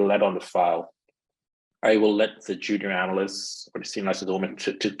if I let on the file, I will let the junior analysts or the senior analysts of the women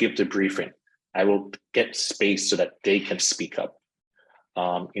to give the briefing. I will get space so that they can speak up.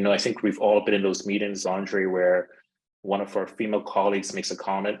 I think we've all been in those meetings, Andre, where one of our female colleagues makes a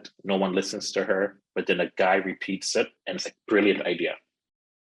comment, no one listens to her, but then a guy repeats it, and it's like, brilliant idea.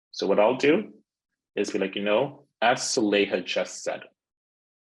 So what I'll do is be like, as Saleha just said,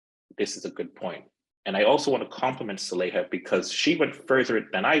 this is a good point. And I also want to compliment Saleha because she went further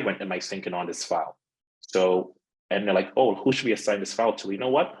than I went in my thinking on this file. So, and they're like, oh, who should we assign this file to? You know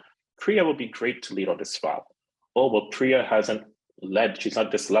what? Priya would be great to lead on this file. Oh, well, Priya hasn't led, she's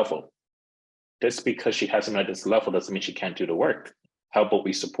not this level. Just because she hasn't at this level doesn't mean she can't do the work. How about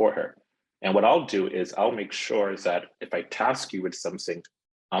we support her? And what I'll do is I'll make sure that if I task you with something,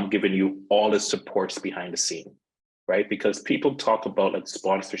 I'm giving you all the supports behind the scene, right? Because people talk about like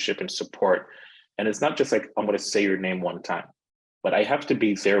sponsorship and support, and it's not just like, I'm going to say your name one time, but I have to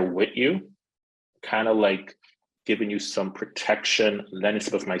be there with you, kind of like giving you some protection, lending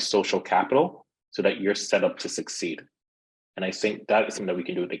some of my social capital so that you're set up to succeed. And I think that is something that we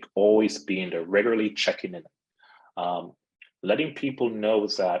can do, like always being there, regularly checking in, letting people know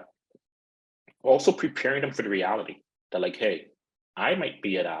that, also preparing them for the reality that like, hey, I might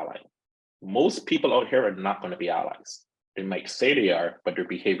be an ally. Most people out here are not going to be allies. They might say they are, but their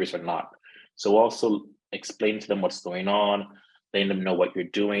behaviors are not. So also explain to them what's going on, letting them know what you're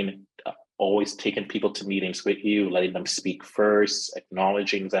doing, always taking people to meetings with you, letting them speak first,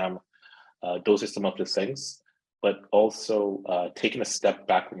 acknowledging them. Those are some of the things, but also taking a step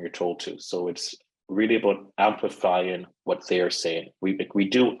back when you're told to. So it's really about amplifying what they are saying. We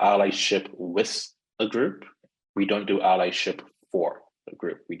do allyship with a group. We don't do allyship for a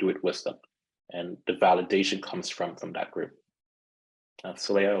group. We do it with them. And the validation comes from that group.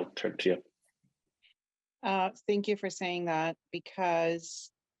 Saleha, I'll turn to you. Thank you for saying that,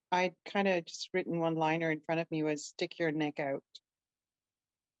 because I kind of just written one liner in front of me was stick your neck out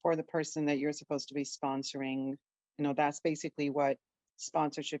for the person that you're supposed to be sponsoring. That's basically what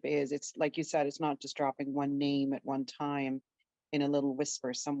sponsorship is. It's like you said, it's not just dropping one name at one time in a little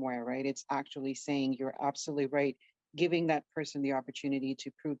whisper somewhere, right? It's actually saying, you're absolutely right, giving that person the opportunity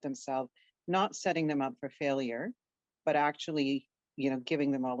to prove themselves, not setting them up for failure, but actually,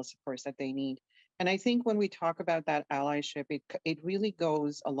 giving them all the supports that they need. And I think when we talk about that allyship, it really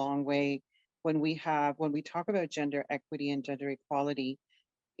goes a long way when we talk about gender equity and gender equality.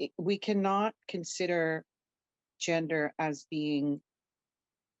 We cannot consider gender as being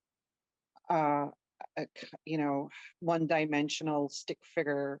one-dimensional stick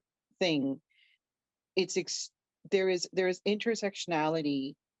figure thing. There is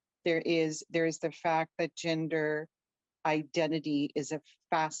intersectionality. There is the fact that gender identity is a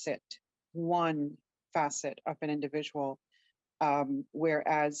one facet of an individual,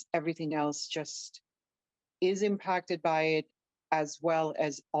 whereas everything else just is impacted by it, as well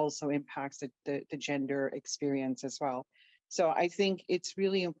as also impacts the gender experience as well. So I think it's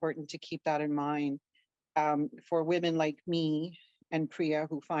really important to keep that in mind, for women like me and Priya,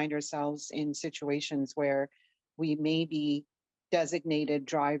 who find ourselves in situations where we may be designated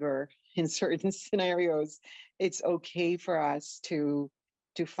driver in certain scenarios. It's okay for us to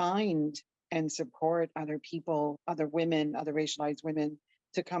find and support other people, other women, other racialized women,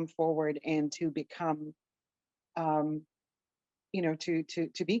 to come forward and to become, to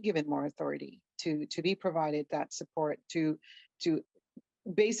be given more authority, to be provided that support, to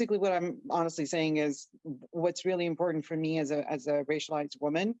basically what I'm honestly saying is, what's really important for me as a racialized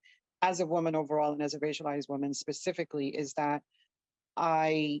woman, as a woman overall, and as a racialized woman specifically, is that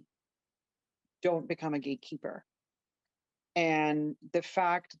I don't become a gatekeeper. And the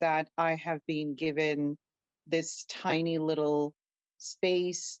fact that I have been given this tiny little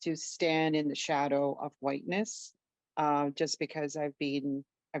space to stand in the shadow of whiteness, just because I've been,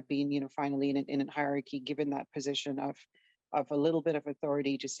 finally in a hierarchy, given that position of a little bit of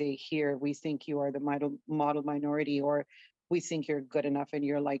authority to say, here, we think you are the model minority, or we think you're good enough and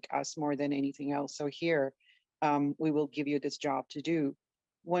you're like us more than anything else. So here, we will give you this job to do.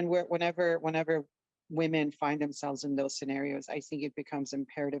 Whenever women find themselves in those scenarios, I think it becomes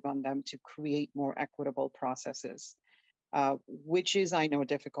imperative on them to create more equitable processes, which is, I know,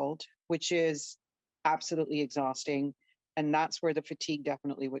 difficult, which is absolutely exhausting. And that's where the fatigue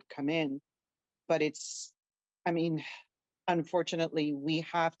definitely would come in. But unfortunately, we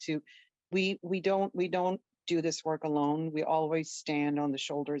don't do this work alone. We always stand on the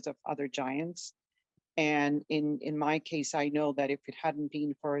shoulders of other giants. And in my case, I know that if it hadn't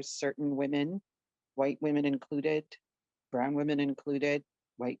been for certain women, white women included, brown women included,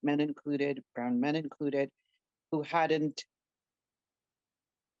 white men included, brown men included, who hadn't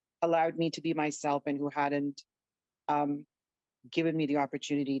allowed me to be myself, and who hadn't given me the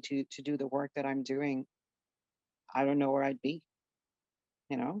opportunity to do the work that I'm doing, I don't know where I'd be.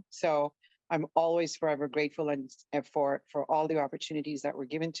 So I'm always forever grateful and for all the opportunities that were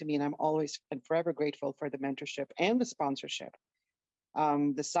given to me, and I'm always and forever grateful for the mentorship and the sponsorship,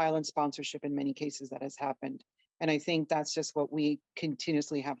 the silent sponsorship in many cases that has happened. And I think that's just what we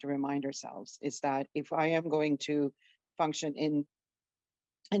continuously have to remind ourselves, is that if I am going to function in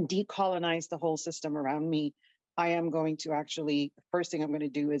and decolonize the whole system around me, I am going to actually, first thing I'm going to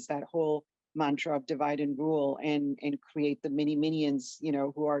do is that whole mantra of divide and rule, and create the mini minions,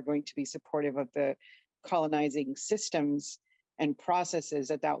 who are going to be supportive of the colonizing systems and processes.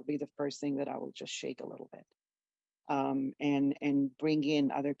 That will be the first thing that I will just shake a little bit, and bring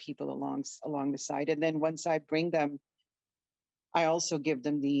in other people along the side. And then once I bring them, I also give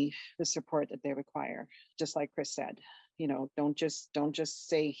them the support that they require. Just like Chris said, don't just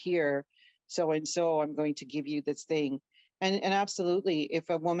say, here, so and so, I'm going to give you this thing. And absolutely, if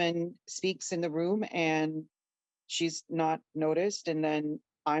a woman speaks in the room and she's not noticed, and then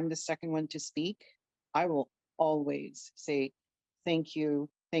I'm the second one to speak, I will always say, thank you,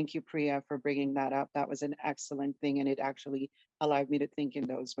 Priya, for bringing that up. That was an excellent thing, and it actually allowed me to think in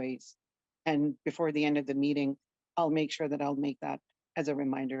those ways. And before the end of the meeting, I'll make sure that I'll make that as a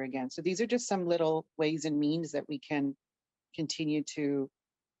reminder again. So these are just some little ways and means that we can continue to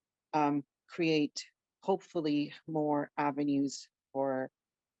create, hopefully, more avenues for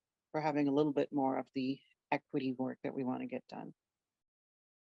having a little bit more of the equity work that we want to get done.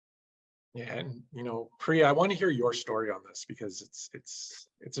 Yeah, and Priya, I want to hear your story on this, because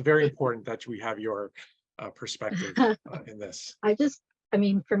it's very important that we have your perspective in this.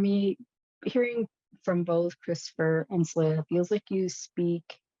 For me, hearing from both Christopher and Saleha, feels like you speak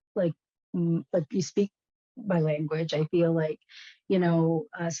like you speak my language. I feel like,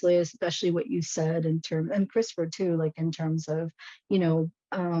 Saleha, especially what you said in terms, and Christopher too, like in terms of,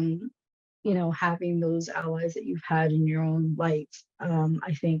 having those allies that you've had in your own life,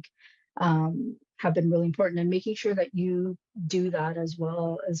 I think have been really important, and making sure that you do that as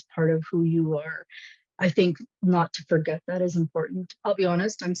well as part of who you are. I think not to forget that is important. I'll be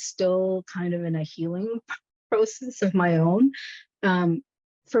honest, I'm still kind of in a healing process of my own.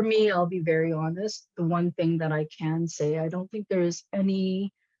 For me, I'll be very honest. The one thing that I can say, I don't think there's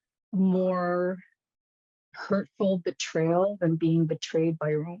any more hurtful betrayal than being betrayed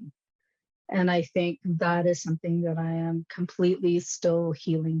by Rome. And I think that is something that I am completely still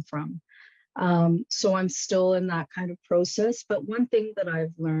healing from. So I'm still in that kind of process. But one thing that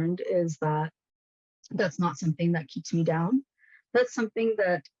I've learned is that that's not something that keeps me down. That's something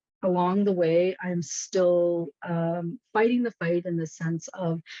that along the way, I'm still fighting the fight in the sense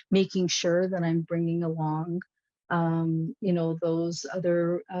of making sure that I'm bringing along, those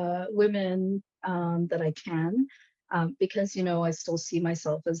other women that I can, because, I still see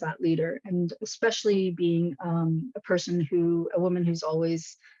myself as that leader. And especially being a woman who's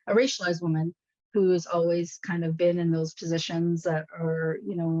always a racialized woman, who has always kind of been in those positions that are,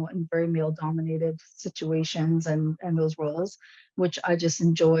 in very male dominated situations and those roles, which I just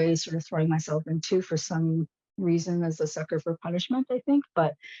enjoy sort of throwing myself into for some reason as a sucker for punishment, I think.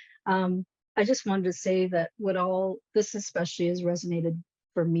 But I just wanted to say that what all this especially has resonated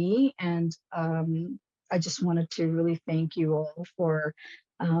for me. And I just wanted to really thank you all for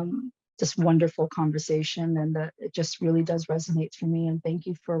this wonderful conversation, and that it just really does resonate for me. And thank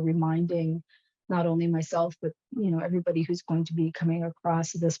you for reminding not only myself, but everybody who's going to be coming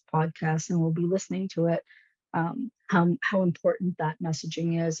across this podcast and will be listening to it, how important that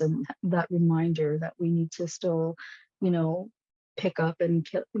messaging is, and that reminder that we need to still, pick up and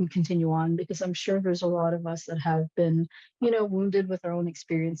continue on, because I'm sure there's a lot of us that have been, wounded with our own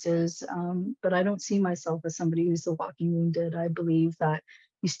experiences. But I don't see myself as somebody who's the walking wounded. I believe that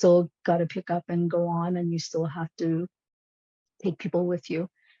you still got to pick up and go on, and you still have to take people with you.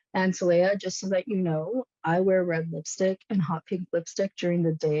 And Saleha, just so that you know, I wear red lipstick and hot pink lipstick during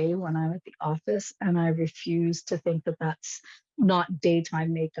the day when I'm at the office, and I refuse to think that that's not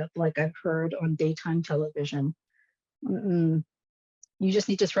daytime makeup like I've heard on daytime television. Mm-mm. You just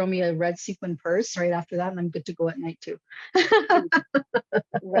need to throw me a red sequin purse right after that, and I'm good to go at night too.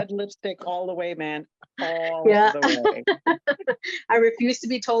 Red lipstick all the way, man. All Yeah. the way. I refuse to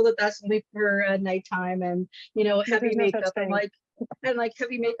be told that that's only for nighttime, and heavy There's no such makeup. I'm thing. like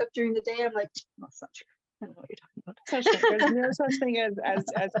heavy makeup during the day. I'm like, that's not true. I don't know what you're talking about. There's no such thing as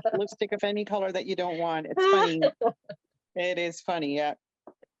lipstick of any color that you don't want. It's funny. It is funny, yeah.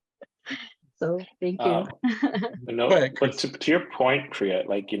 So thank you. No, Go ahead, but Chris. to your point, Kriya,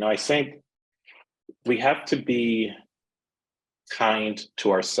 I think we have to be kind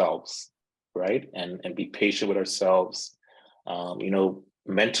to ourselves, right? And be patient with ourselves.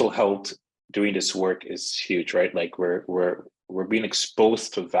 Mental health doing this work is huge, right? Like we're being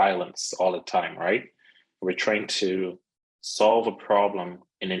exposed to violence all the time, right? We're trying to solve a problem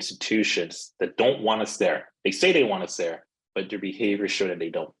in institutions that don't want us there. They say they want us there, but their behavior show that they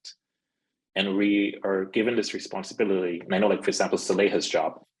don't. And we are given this responsibility. And I know, like, for example, Saleha's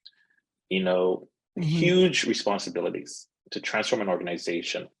job, huge responsibilities to transform an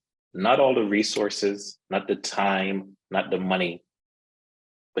organization. Not all the resources, not the time, not the money,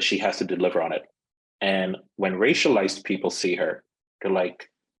 but she has to deliver on it. And when racialized people see her, they're like,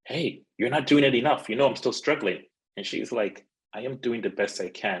 hey, you're not doing it enough. I'm still struggling. And she's like, I am doing the best I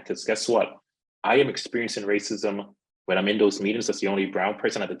can, because guess what? I am experiencing racism when I'm in those meetings as the only brown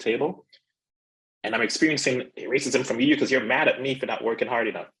person at the table. And I'm experiencing racism from you because you're mad at me for not working hard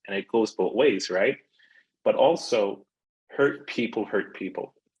enough. And it goes both ways, right? But also, hurt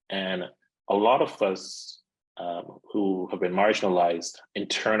people. And a lot of us who have been marginalized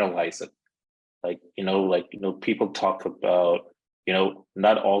internalize it. People talk about,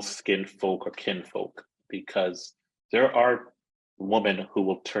 not all skin folk are kinfolk, because there are women who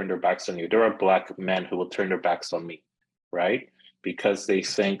will turn their backs on you. There are Black men who will turn their backs on me, right? Because they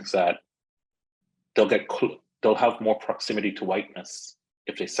think that they'll have more proximity to whiteness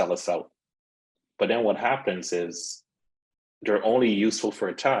if they sell us out. But then what happens is they're only useful for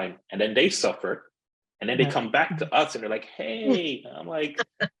a time, and then they suffer, and then they come back to us and they're like, hey, I'm like,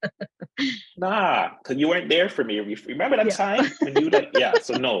 nah, because you weren't there for me. Remember that time when you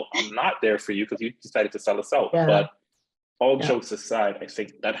so no, I'm not there for you because you decided to sell us out. Yeah. But all jokes aside, I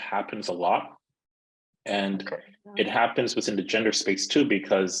think that happens a lot. And it happens within the gender space too,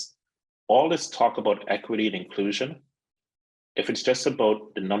 because all this talk about equity and inclusion, if it's just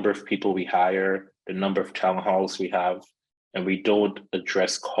about the number of people we hire, the number of town halls we have, and we don't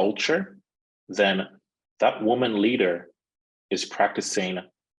address culture, then that woman leader is practicing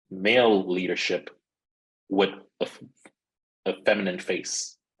male leadership with a feminine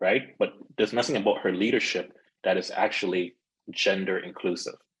face, right? But there's nothing about her leadership that is actually gender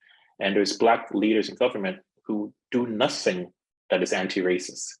inclusive. And there's Black leaders in government who do nothing that is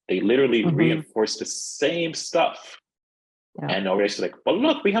anti-racist. They literally reinforce the same stuff. Yeah. And always like, well,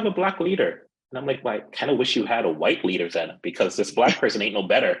 look, we have a Black leader. And I'm like, well, I kind of wish you had a white leader then, because this Black person ain't no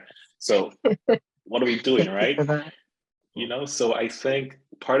better. So what are we doing, right? You know, so I think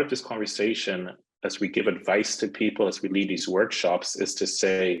part of this conversation, as we give advice to people, as we lead these workshops, is to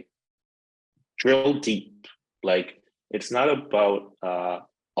say, drill deep. Like, it's not about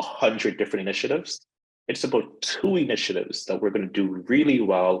 100 different initiatives. It's about 2 initiatives that we're going to do really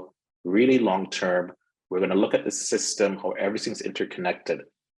well, really long-term. We're going to look at the system, how everything's interconnected,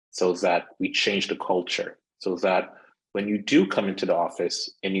 so that we change the culture, so that when you do come into the office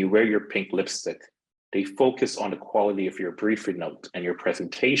and you wear your pink lipstick, they focus on the quality of your briefing note and your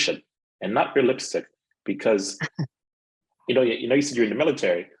presentation, and not your lipstick. Because you said you're in the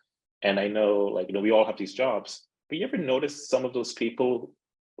military, and I know, like, we all have these jobs, but you ever notice some of those people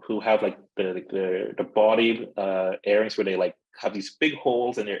who have like the body airings where they like have these big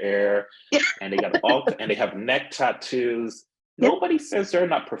holes in their hair, and they got and they have neck tattoos. Nobody says they're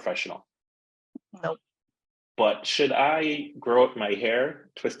not professional. Nope. But should I grow out my hair,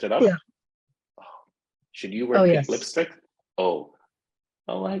 twist it up? Yeah. Should you wear pink Yes. lipstick? Oh,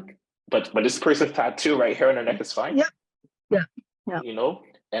 like, but this person's tattoo right here on their neck is fine. Yeah.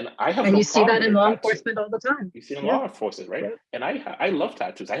 And I have And no you see problem that in with law tattoo. enforcement all the time. You see it in law enforcement, right? Yeah. And I love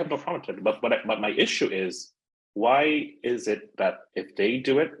tattoos. I have no problem with it. But my issue is, why is it that if they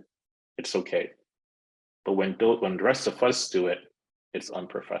do it, it's okay, but when the rest of us do it, it's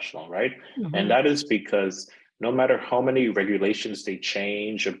unprofessional, right? And that is because no matter how many regulations they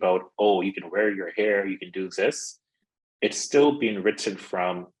change about, oh, you can wear your hair, you can do this, it's still being written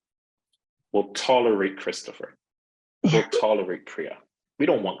from, we'll tolerate Christopher, we'll tolerate Priya. We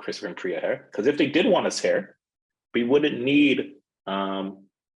don't want Christopher and Priya hair, because if they did want us hair, we wouldn't need a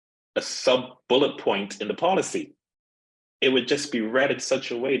sub bullet point in the policy. It would just be read in such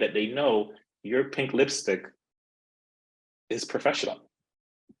a way that they know your pink lipstick is professional,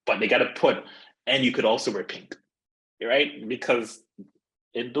 but they got to put, and you could also wear pink, right? Because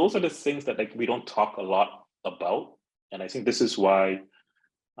those are the things that we don't talk a lot about. And I think this is why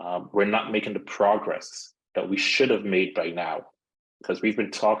we're not making the progress that we should have made by now, because we've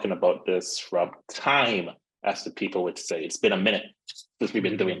been talking about this from time, as the people would say. It's been a minute since we've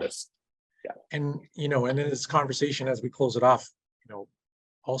been doing this. Yeah. And, and in this conversation, as we close it off,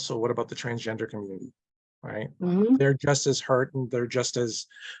 also, what about the transgender community, right? They're just as hurt, and they're just as,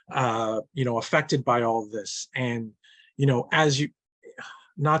 affected by all of this. And, as you,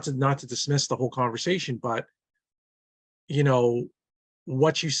 not to dismiss the whole conversation, but,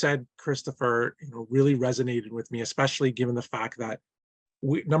 what you said, Christopher, really resonated with me, especially given the fact that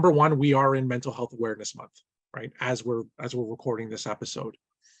number one, we are in Mental Health Awareness Month, right? As we're recording this episode.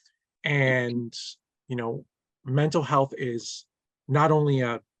 And, mental health is not only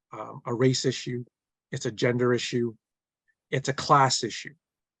a race issue, it's a gender issue, it's a class issue,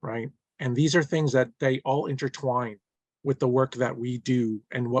 right? And these are things that they all intertwine with the work that we do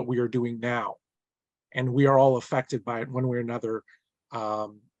and what we are doing now. And we are all affected by it one way or another,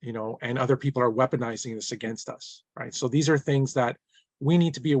 and other people are weaponizing this against us, right? So these are things that we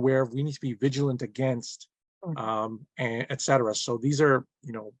need to be aware of, we need to be vigilant against, and et cetera. So these are,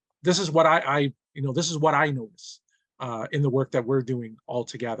 this is what this is what I notice in the work that we're doing all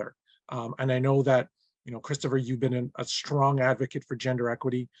together. And I know that, Christopher, you've been a strong advocate for gender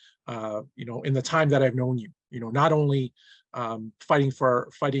equity, in the time that I've known you, not only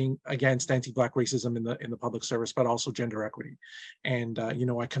fighting against anti-Black racism in the public service, but also gender equity. And,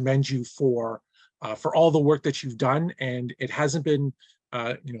 I commend you for all the work that you've done, and it hasn't been,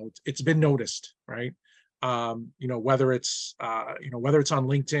 it's been noticed, right? Whether it's on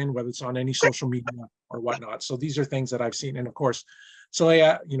LinkedIn, whether it's on any social media or whatnot. So these are things that I've seen. And of course,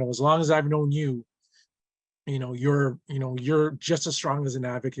 Saleha, as long as I've known you, you're just as strong as an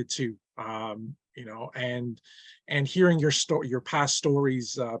advocate too. And hearing your past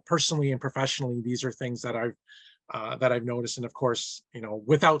stories, personally and professionally, these are things that I've noticed. And of course,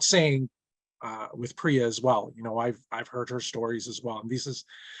 without saying, with Priya as well, I've heard her stories as well. And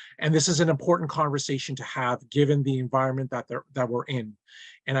this is an important conversation to have, given the environment that we're in.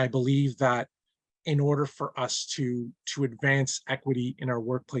 And I believe that in order for us to advance equity in our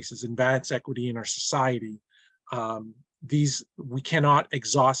workplaces, advance equity in our society, we cannot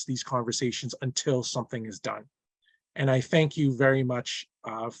exhaust these conversations until something is done. And I thank you very much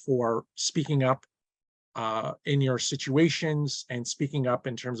for speaking up in your situations and speaking up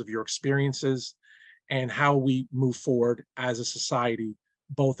in terms of your experiences and how we move forward as a society,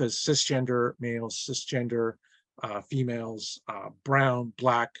 both as cisgender males, cisgender females, brown,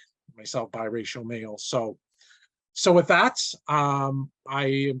 black, myself, biracial male. So with that, I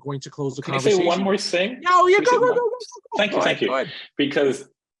am going to close the Can I conversation. say one more thing? No, yeah, Can I say go. Thank you, thank you. Go ahead. Because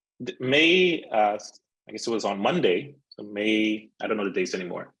May, I guess it was on Monday, so May, I don't know the dates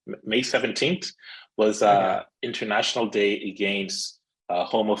anymore. May 17th was International Day Against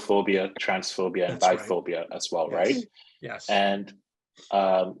Homophobia, Transphobia, and That's right. Biphobia as well, Yes. right? Yes. And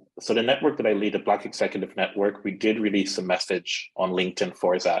so the network that I lead, the Black Executive Network, we did release a message on LinkedIn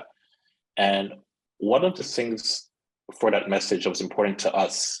for that. And one of the things for that message that was important to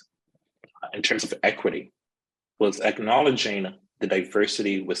us in terms of equity was acknowledging the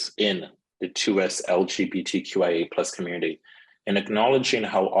diversity within the 2S LGBTQIA plus community and acknowledging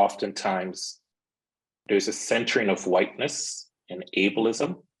how oftentimes there's a centering of whiteness and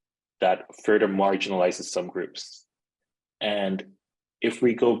ableism that further marginalizes some groups. And if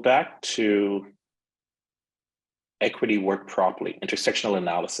we go back to equity work properly, intersectional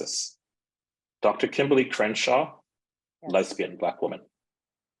analysis, Dr. Kimberly Crenshaw, lesbian Black woman.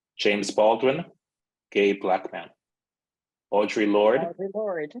 James Baldwin, gay Black man. Audre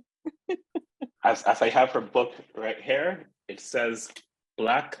Lorde. As I have her book right here, it says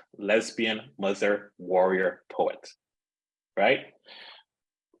Black lesbian mother warrior poet, right?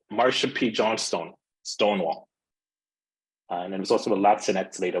 Marsha P. Johnstone, Stonewall. And then there's also a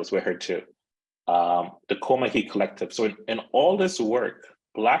Latinx lady that was with her too. The Comahi Collective. So in all this work,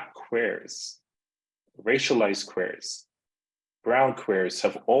 Black queers, racialized queers, brown queers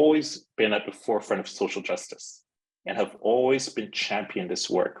have always been at the forefront of social justice and have always been championing this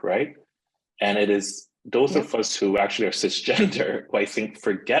work, right? And it is those of us who actually are cisgender who I think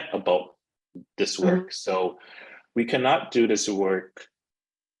forget about this work. So we cannot do this work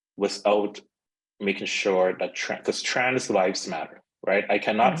without making sure that, because trans lives matter, right? I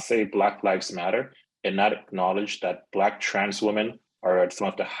cannot say Black lives matter and not acknowledge that Black trans women are at some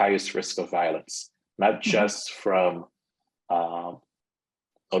of the highest risk of violence, not just from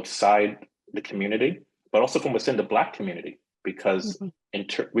outside the community, but also from within the Black community, because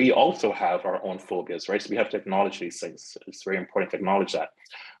we also have our own phobias, right? So we have to acknowledge these things. It's very important to acknowledge that.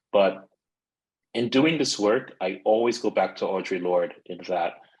 But in doing this work, I always go back to Audre Lorde in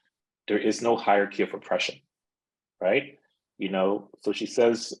that there is no hierarchy of oppression, right? You know, so she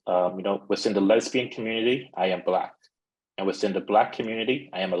says, you know, within the lesbian community, I am Black. And within the Black community,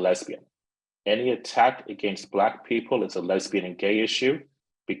 I am a lesbian. Any attack against Black people is a lesbian and gay issue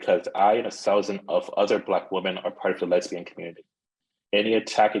because I and 1,000 of other Black women are part of the lesbian community. Any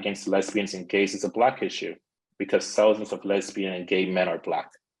attack against lesbians and gays is a Black issue because thousands of lesbian and gay men are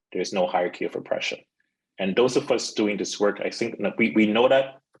Black. There's no hierarchy of oppression. And those of us doing this work, I think that we know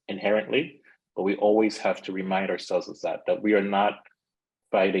that inherently, but we always have to remind ourselves of that we are not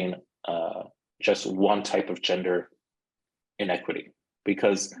fighting just one type of gender inequity,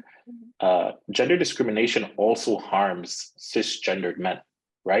 because gender discrimination also harms cisgendered men,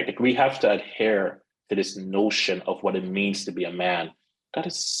 right? Like we have to adhere to this notion of what it means to be a man. That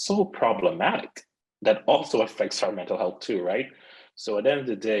is so problematic. That also affects our mental health too, right? So at the end of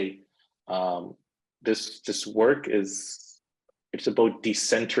the day, this work it's about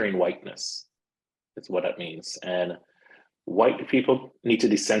decentering whiteness. Is what that means. And white people need to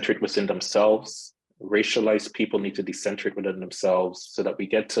decenter it within themselves. Racialized people need to decenter it within themselves so that we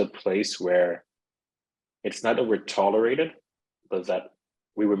get to a place where it's not that we're tolerated, but that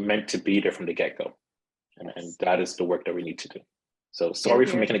we were meant to be there from the get-go. And that is the work that we need to do. So sorry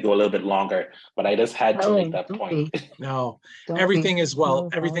for making it go a little bit longer, but I just had to make that point. No, everything is well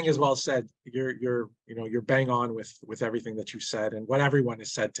said. You're bang on with everything that you said and what everyone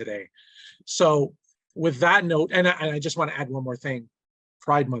has said today. So with that note, and I just want to add one more thing.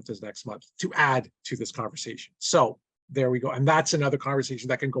 Pride Month is next month to add to this conversation. So there we go. And that's another conversation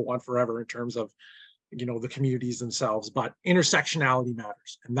that can go on forever in terms of, the communities themselves, but intersectionality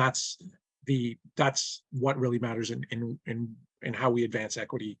matters. And that's what really matters in how we advance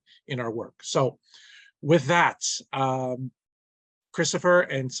equity in our work. So with that, Christopher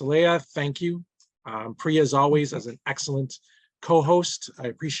and Saleha, thank you. Priya, as always, as an excellent co-host, I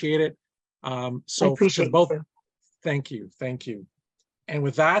appreciate it. So for both, thank you. And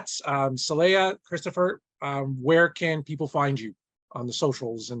with that, Saleha, Christopher, where can people find you on the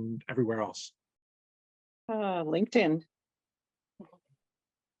socials and everywhere else? LinkedIn.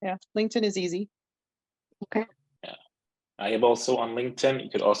 Yeah, LinkedIn is easy. Okay. Yeah. I am also on LinkedIn. You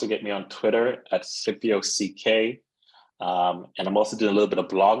could also get me on Twitter at Scipio CK. And I'm also doing a little bit of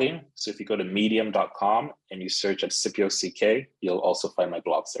blogging. So if you go to medium.com and you search at Scipio CK, you'll also find my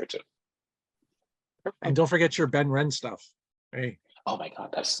blogs there too. And don't forget your Ben Ren stuff. Hey, Oh my God,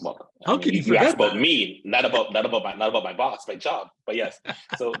 that's small. How could you you asked forget about me, not about my boss, my job. But yes,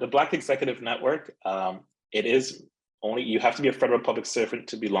 so the Black Executive Network, it is only, you have to be a federal public servant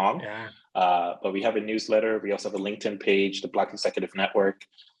to belong. yeah. But we have a newsletter. We also have a LinkedIn page, the Black Executive Network.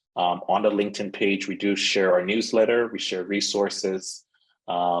 On the LinkedIn page, we do share our newsletter. We share resources.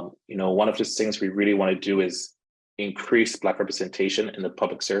 You know, one of the things we really want to do is increase Black representation in the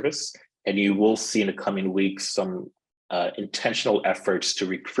public service. And you will see in the coming weeks some intentional efforts to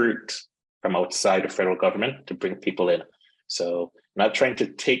recruit from outside the federal government to bring people in. So I'm not trying to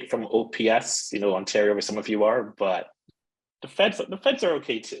take from OPS, you know, Ontario, where some of you are, but the feds are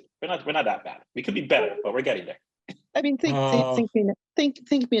okay too. We're not that bad. We could be better, but we're getting there. I mean,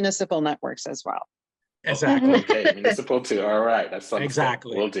 think municipal networks as well. Exactly. Okay, municipal too. All right, that's something.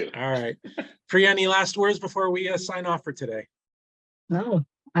 Exactly. We'll do. All right. Priya, any last words before we sign off for today? No,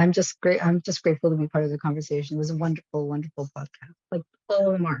 I'm just grateful to be part of the conversation. It was a wonderful, wonderful podcast. Like all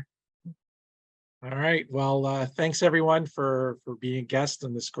of them are. All right. Well, thanks everyone for being a guest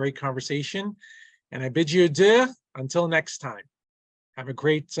on this great conversation. And I bid you adieu until next time. Have a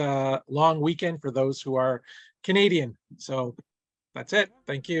great long weekend for those who are Canadian. So that's it.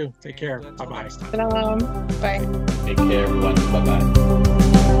 Thank you. Take care. Bye-bye. Bye. Take care, everyone. Bye-bye.